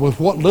 with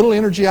what little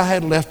energy I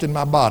had left in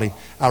my body,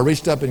 I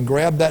reached up and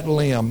grabbed that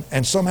limb,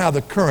 and somehow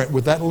the current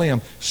with that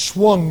limb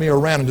swung me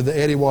around into the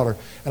eddy water,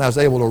 and I was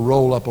able to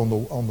roll up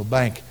on the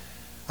bank.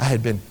 I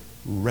had been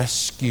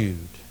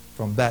rescued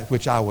from that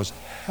which I was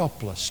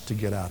helpless to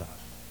get out of.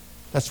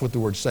 That's what the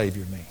word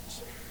Savior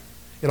means.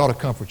 It ought to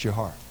comfort your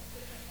heart.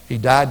 He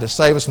died to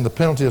save us from the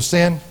penalty of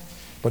sin,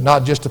 but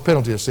not just the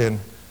penalty of sin,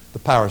 the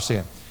power of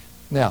sin.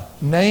 Now,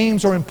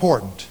 names are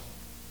important.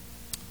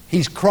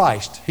 He's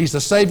Christ. He's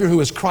the Savior who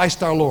is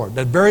Christ our Lord.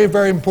 That's very,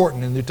 very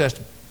important in the New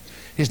Testament.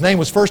 His name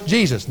was first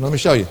Jesus. Let me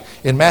show you.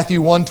 In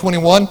Matthew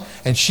 1:21,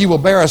 and she will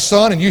bear a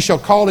son, and you shall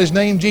call his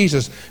name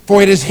Jesus,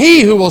 for it is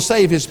he who will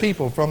save his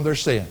people from their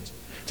sins.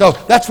 So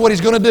that's what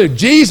he's going to do.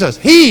 Jesus,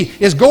 he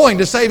is going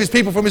to save his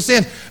people from his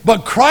sins.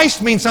 But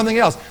Christ means something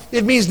else.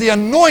 It means the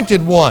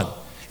anointed one.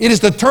 It is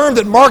the term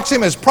that marks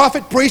him as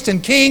prophet, priest,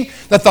 and king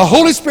that the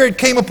Holy Spirit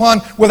came upon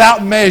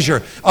without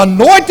measure.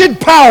 Anointed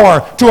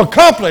power to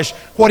accomplish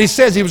what he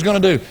says he was going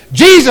to do.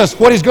 Jesus,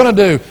 what he's going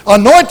to do.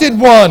 Anointed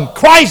one,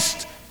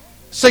 Christ,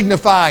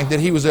 signifying that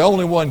he was the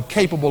only one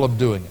capable of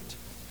doing it,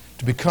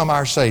 to become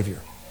our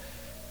Savior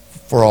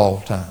for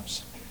all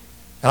times.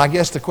 And I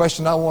guess the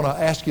question I want to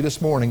ask you this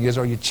morning is,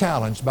 are you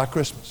challenged by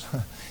Christmas?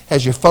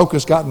 Has your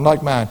focus gotten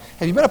like mine?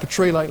 Have you been up a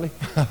tree lately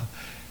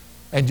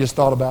and just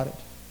thought about it?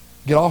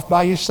 Get off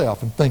by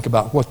yourself and think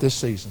about what this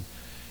season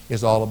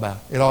is all about.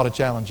 It ought to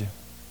challenge you.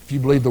 If you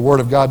believe the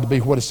Word of God to be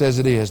what it says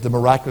it is, the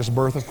miraculous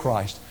birth of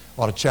Christ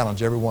ought to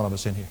challenge every one of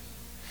us in here.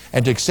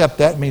 And to accept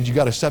that means you've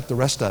got to accept the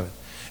rest of it.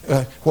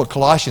 What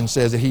Colossians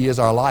says, that he is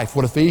our life.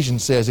 What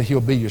Ephesians says, that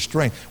he'll be your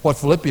strength. What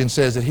Philippians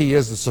says, that he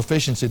is the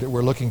sufficiency that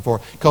we're looking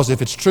for. Because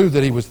if it's true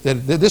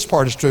that this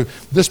part is true,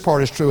 this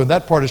part is true, and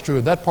that part is true,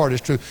 and that part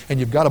is true, and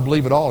you've got to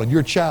believe it all, and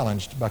you're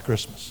challenged by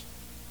Christmas.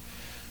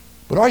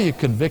 But are you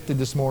convicted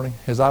this morning,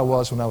 as I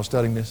was when I was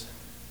studying this,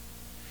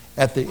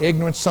 at the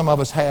ignorance some of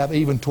us have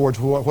even towards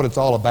what it's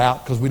all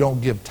about, because we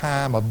don't give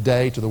time of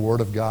day to the Word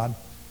of God,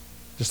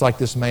 just like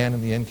this man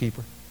and the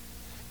innkeeper?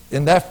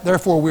 And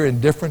therefore we're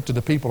indifferent to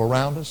the people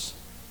around us,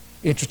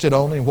 interested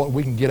only in what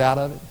we can get out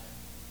of it.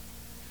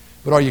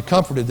 But are you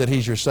comforted that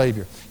he's your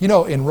Savior? You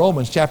know, in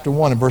Romans chapter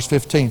 1 and verse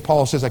 15,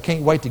 Paul says, I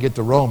can't wait to get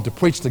to Rome to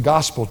preach the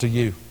gospel to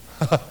you.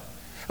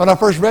 When I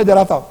first read that,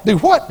 I thought, do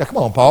what? Now, come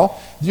on,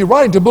 Paul. You're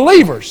writing to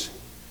believers.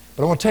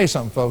 But I want to tell you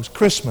something, folks.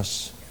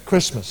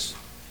 Christmas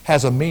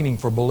has a meaning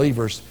for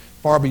believers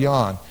far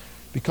beyond.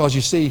 Because you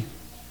see,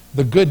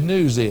 the good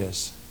news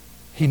is,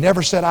 he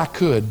never said I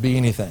could be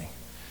anything.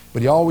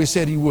 But he always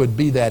said he would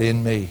be that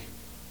in me.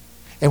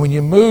 And when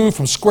you move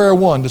from square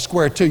one to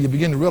square two, you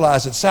begin to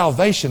realize that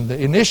salvation, the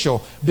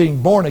initial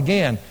being born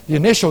again, the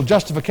initial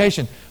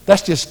justification,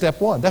 that's just step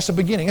one. That's the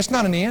beginning. It's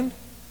not an end.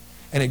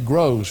 And it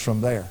grows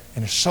from there.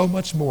 And there's so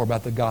much more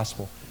about the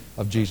gospel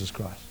of Jesus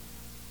Christ.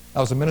 I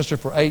was a minister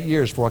for 8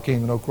 years before I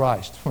came to know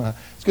Christ.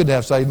 It's good to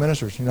have saved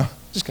ministers, you know.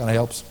 It just kind of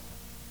helps.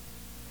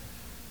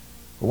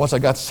 But once I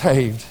got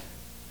saved,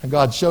 and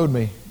God showed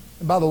me,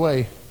 and by the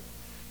way,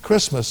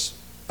 Christmas,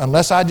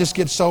 unless I just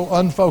get so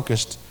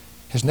unfocused,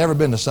 has never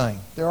been the same.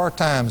 There are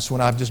times when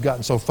I've just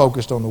gotten so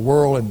focused on the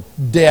world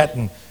and debt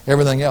and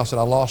everything else that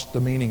I lost the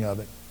meaning of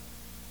it.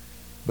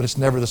 But it's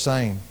never the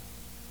same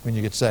when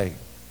you get saved.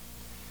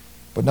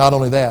 But not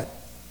only that,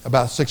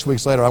 about 6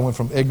 weeks later, I went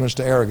from ignorance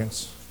to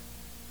arrogance.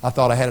 I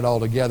thought I had it all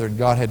together, and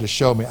God had to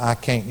show me I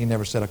can't. He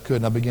never said I could.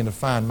 And I began to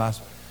find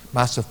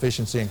my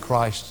sufficiency in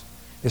Christ.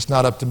 It's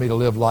not up to me to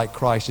live like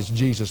Christ. It's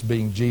Jesus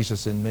being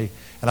Jesus in me.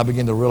 And I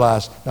begin to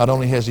realize not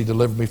only has he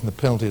delivered me from the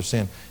penalty of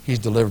sin, he's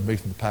delivered me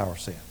from the power of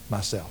sin,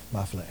 myself,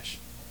 my flesh.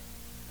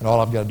 And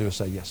all I've got to do is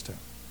say yes to him.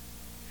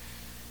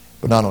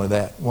 But not only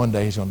that, one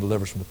day he's going to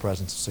deliver us from the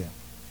presence of sin.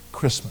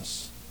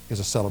 Christmas is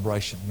a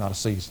celebration, not a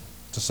season.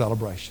 It's a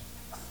celebration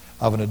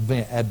of an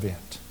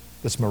advent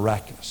that's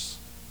miraculous.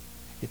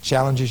 It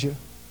challenges you,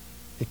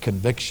 it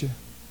convicts you,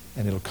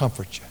 and it'll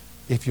comfort you.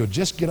 If you'll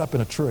just get up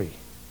in a tree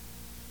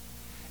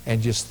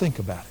and just think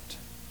about it.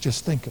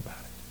 Just think about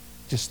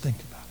it. Just think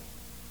about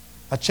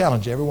it. I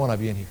challenge every one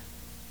of you in here.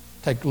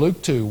 Take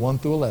Luke 2, 1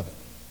 through 11.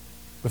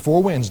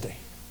 Before Wednesday,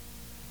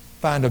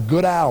 find a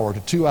good hour to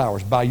 2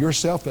 hours by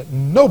yourself that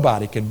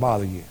nobody can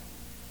bother you.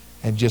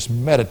 And just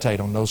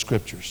meditate on those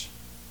scriptures.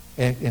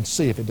 And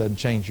see if it doesn't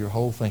change your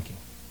whole thinking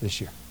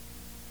this year.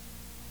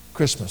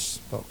 Christmas,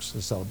 folks, is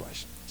a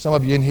celebration. Some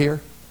of you in here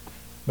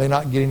may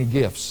not get any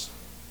gifts.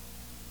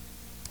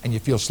 And you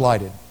feel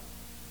slighted.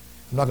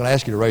 I'm not going to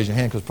ask you to raise your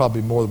hand because it's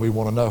probably more than we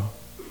want to know.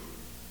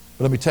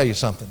 But let me tell you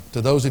something.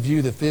 To those of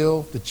you that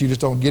feel that you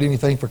just don't get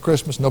anything for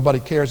Christmas, nobody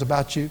cares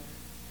about you,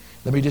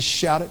 let me just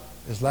shout it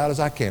as loud as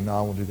I can. No,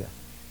 I won't do that.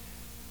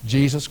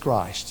 Jesus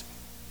Christ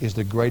is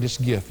the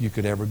greatest gift you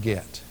could ever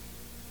get.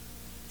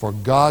 For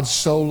God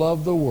so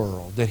loved the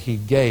world that he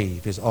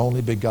gave his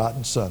only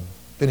begotten Son.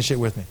 Finish it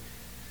with me.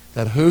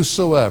 That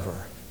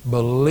whosoever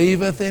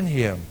believeth in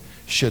him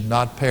should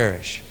not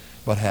perish,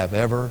 but have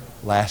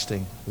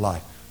everlasting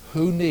life.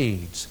 Who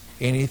needs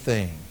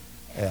anything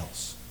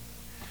else?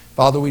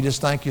 Father, we just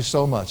thank you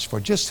so much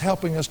for just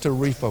helping us to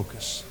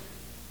refocus.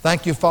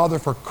 Thank you, Father,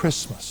 for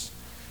Christmas.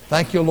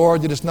 Thank you,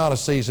 Lord, that it's not a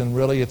season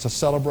really, it's a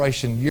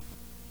celebration.